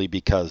stupidly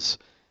because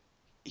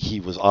he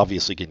was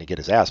obviously going to get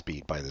his ass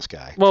beat by this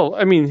guy. Well,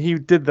 I mean, he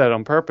did that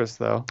on purpose,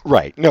 though.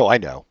 Right. No, I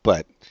know,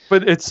 but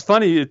it's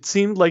funny. It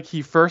seemed like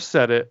he first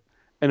said it,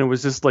 and it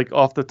was just like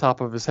off the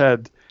top of his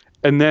head,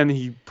 and then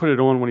he put it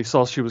on when he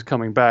saw she was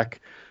coming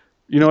back.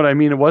 You know what I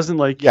mean? It wasn't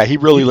like... Yeah, he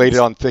really laid it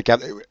on thick,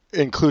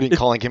 including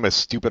calling him a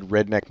stupid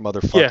redneck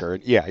motherfucker.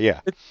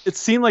 Yeah. It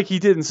seemed like he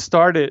didn't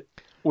start it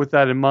with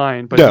that in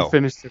mind, but he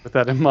finished it with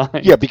that in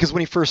mind. Yeah, because when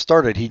he first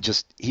started,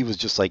 he was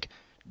just like,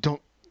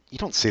 you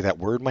don't say that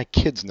word. My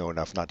kids know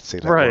enough not to say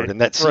that word.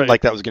 And that seemed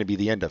like that was going to be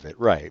the end of it.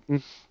 Right.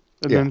 And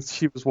then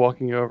she was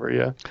walking over,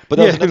 yeah. But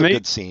that was another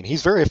good scene.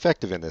 He's very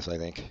effective in this, I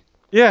think.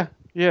 Yeah,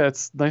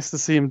 it's nice to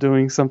see him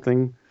doing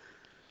something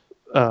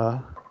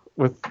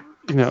with...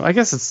 I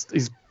guess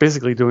he's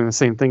basically doing the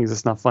same thing. He's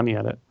just not funny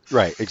at it.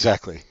 Right,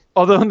 exactly.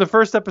 Although in the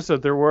first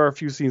episode, there were a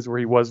few scenes where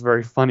he was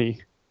very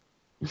funny.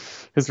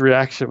 His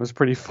reaction was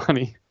pretty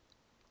funny.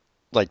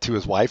 Like to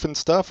his wife and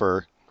stuff,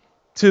 or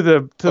to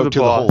the boss.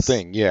 The whole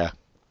thing, yeah.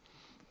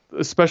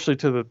 Especially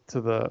to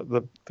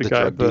the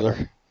guy, drug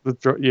dealer.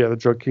 The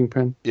drug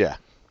kingpin. Yeah.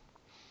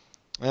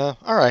 All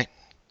right.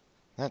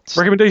 That's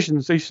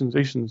recommendations.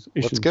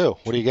 Let's go.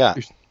 What do you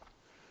got?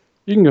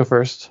 You can go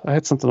first. I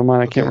had something on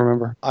mine. I can't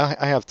remember.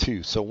 I have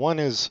two. So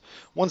one's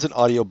an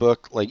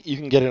audiobook. Like you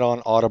can get it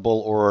on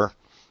Audible or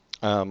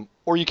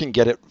you can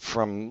get it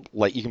from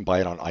you can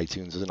buy it on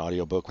iTunes as an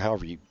audiobook.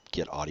 However you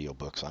get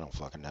audiobooks, I don't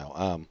fucking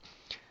know.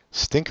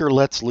 Stinker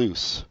Lets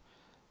Loose.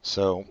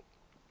 So,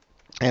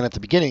 and at the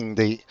beginning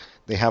they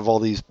have all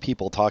these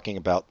people talking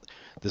about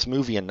this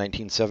movie in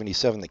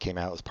 1977 that came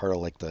out as part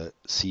of the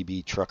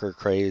CB trucker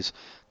craze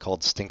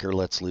called Stinker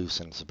Lets Loose,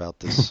 and it's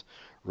about this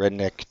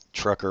redneck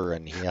trucker,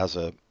 and he has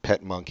a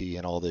pet monkey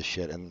and all this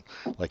shit, and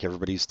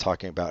everybody's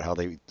talking about how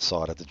they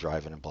saw it at the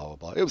drive-in and blah blah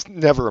blah. It was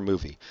never a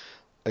movie.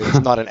 It's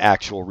not an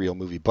actual real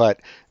movie,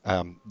 but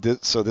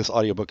this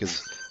audiobook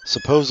is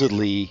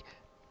supposedly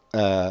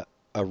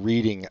a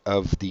reading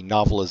of the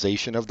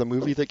novelization of the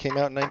movie that came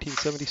out in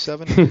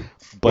 1977.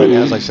 But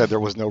as I said, there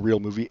was no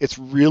real movie. It's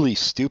really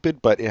stupid,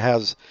 but it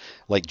has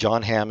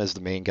John Hamm is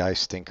the main guy,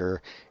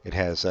 Stinker. It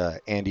has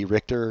Andy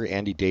Richter,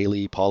 Andy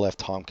Daly, Paul F.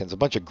 Tompkins, a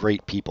bunch of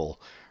great people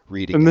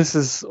reading. And this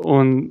is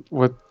on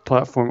what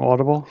platform?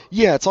 Audible?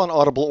 Yeah, it's on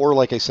Audible, or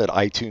like I said,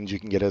 iTunes. You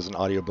can get it as an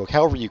audiobook.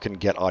 However you can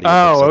get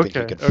audiobooks, I think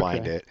you can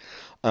find it.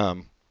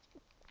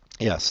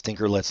 Yeah,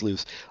 Stinker Lets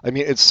Loose. I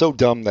mean, it's so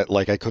dumb that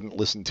I couldn't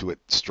listen to it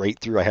straight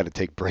through. I had to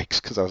take breaks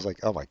because I was like,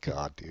 oh my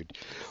God, dude.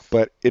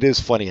 But it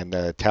is funny, and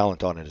the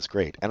talent on it is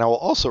great. And I will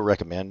also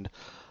recommend,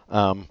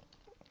 should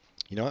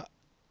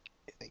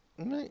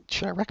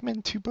I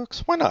recommend 2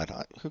 books? Why not?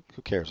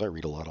 Who cares? I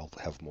read a lot. I'll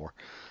have more.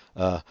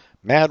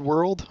 Mad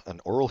World,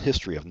 An Oral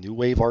History of New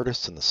Wave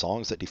Artists and the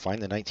Songs That Define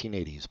the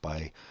 1980s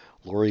by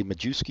Lori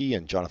Majewski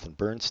and Jonathan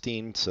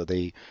Bernstein. So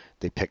they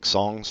pick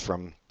songs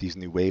from these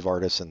new wave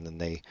artists, and then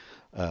they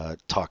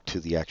talk to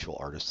the actual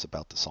artists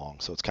about the song.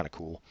 So it's kind of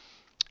cool.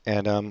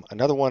 And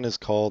another one is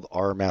called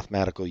Our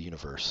Mathematical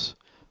Universe.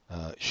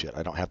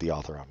 I don't have the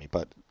author on me,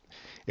 but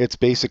it's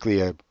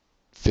basically a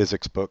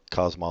physics book,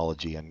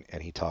 cosmology, and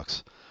he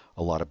talks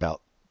a lot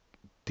about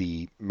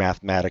the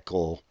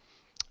mathematical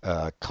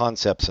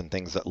concepts and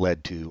things that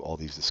led to all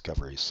these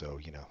discoveries. So,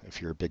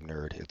 if you're a big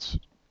nerd,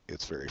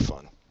 it's very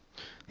fun.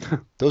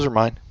 Those are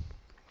mine.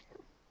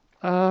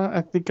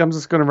 I think I'm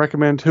just going to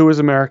recommend Who is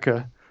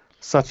America?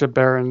 Sacha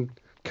Baron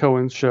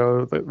Cohen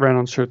show that ran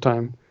on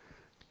Showtime.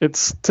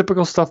 It's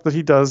typical stuff that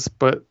he does,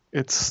 but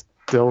it's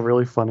still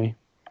really funny.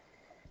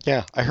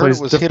 Yeah, I heard Plays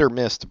it was diff- hit or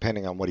miss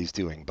depending on what he's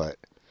doing, but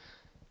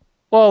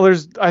Well,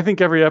 I think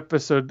every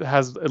episode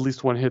has at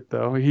least one hit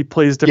though. He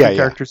plays yeah, different yeah.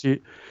 characters.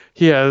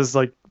 He has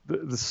like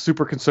the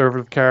super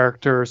conservative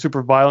character,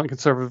 super violent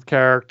conservative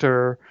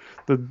character.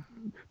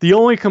 The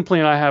only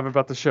complaint I have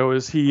about the show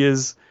is he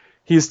is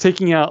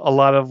taking out a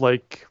lot of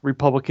like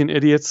Republican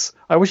idiots.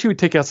 I wish he would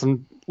take out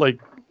some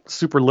like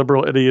super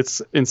liberal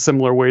idiots in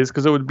similar ways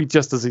because it would be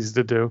just as easy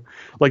to do.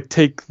 Like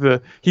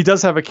he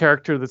does have a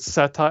character that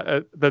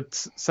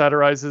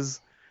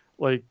satirizes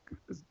like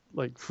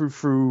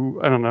frou-frou,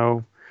 I don't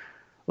know,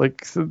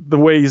 like the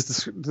way he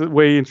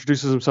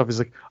introduces himself. He's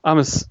like, I'm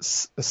a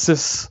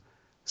cis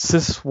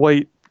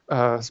white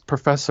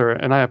professor,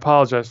 and I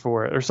apologize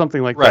for it, or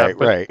something like that. Right,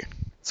 right.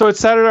 So it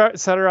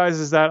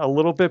satirizes that a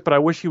little bit, but I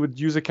wish he would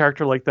use a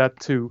character like that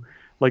to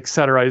like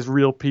satirize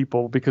real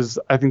people, because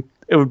I think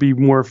it would be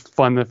more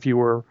fun if you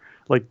were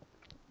like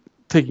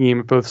taking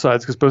aim at both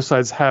sides, because both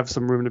sides have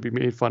some room to be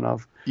made fun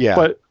of. Yeah.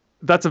 But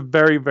that's a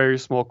very, very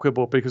small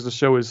quibble, because the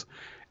show is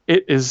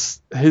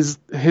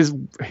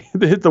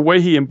the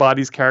way he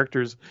embodies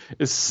characters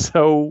is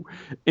so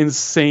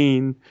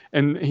insane,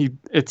 and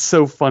it's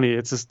so funny.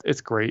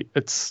 It's great.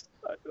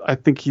 I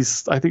think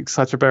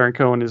Sacha Baron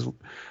Cohen is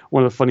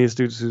one of the funniest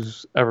dudes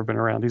who's ever been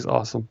around. He's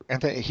awesome.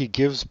 And that he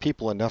gives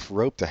people enough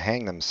rope to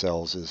hang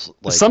themselves is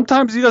like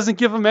Sometimes he doesn't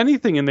give them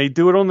anything, and they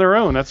do it on their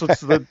own. That's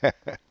what's the.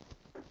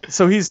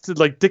 So he's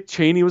like Dick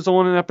Cheney was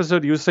on an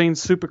episode. He was saying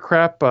super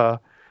crap.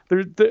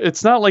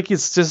 It's not like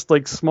it's just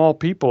like small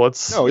people.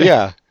 It's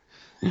yeah.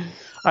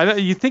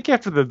 You think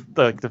after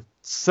the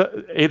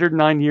 8 or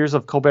 9 years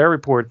of Colbert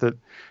Report that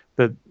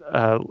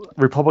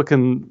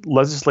Republican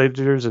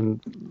legislators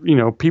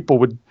and people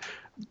would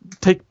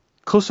take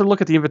closer look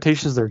at the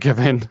invitations they're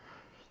given.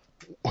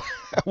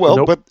 Well,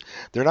 Nope. but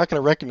they're not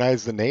going to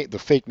recognize the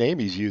fake name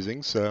he's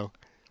using, so.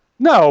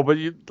 No, but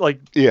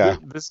Yeah.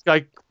 this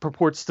guy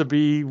purports to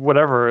be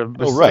whatever.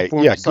 Oh, right.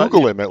 Yeah,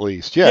 Google him at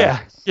least.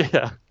 Yeah.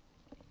 Yeah.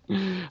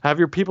 Have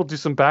your people do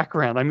some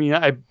background. I mean,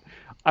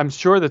 I'm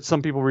sure that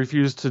some people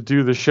refuse to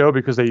do the show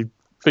because they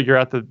figure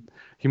out that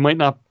he might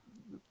not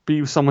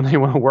be someone they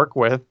want to work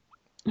with.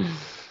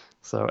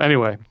 So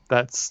anyway,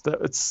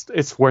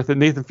 it's worth it.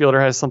 Nathan Fielder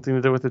has something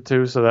to do with it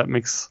too, so that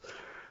makes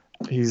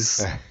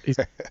I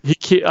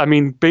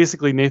mean,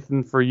 basically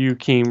Nathan For You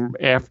came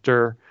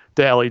after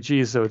the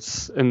LEG, so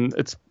it's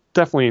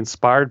definitely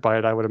inspired by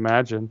it, I would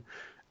imagine,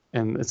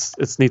 and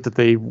it's neat that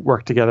they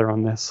work together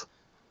on this.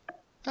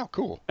 Oh,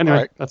 cool. Anyway,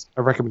 All right. That's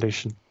a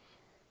recommendation.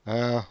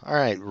 All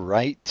right.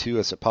 Write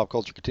to us at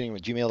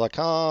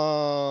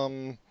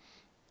popculturecontinuum@gmail.com.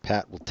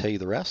 Pat will tell you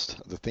the rest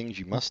of the things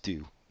you must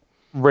do.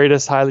 Rate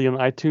us highly on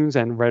iTunes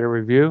and write a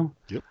review.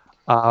 Yep.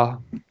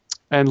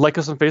 And like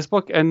us on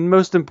Facebook, and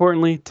most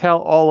importantly, tell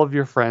all of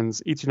your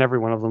friends, each and every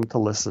one of them, to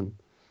listen.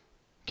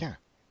 Yeah.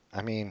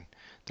 I mean,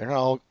 they're not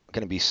all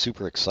going to be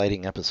super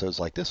exciting episodes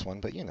like this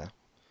one, but we do They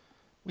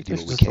what should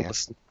we just can.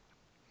 listen.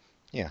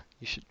 Yeah.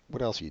 You should.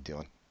 What else are you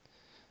doing?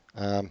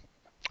 All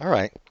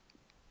right.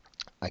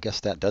 I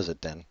guess that does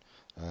it then,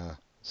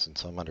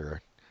 since I'm under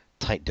a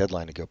tight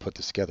deadline to go put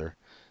this together.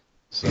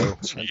 So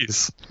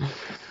Jeez.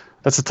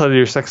 That's the title of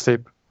your sex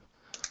tape.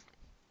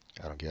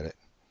 I don't get it.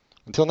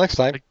 Until next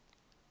time,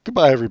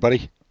 goodbye,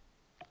 everybody.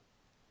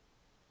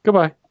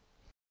 Goodbye.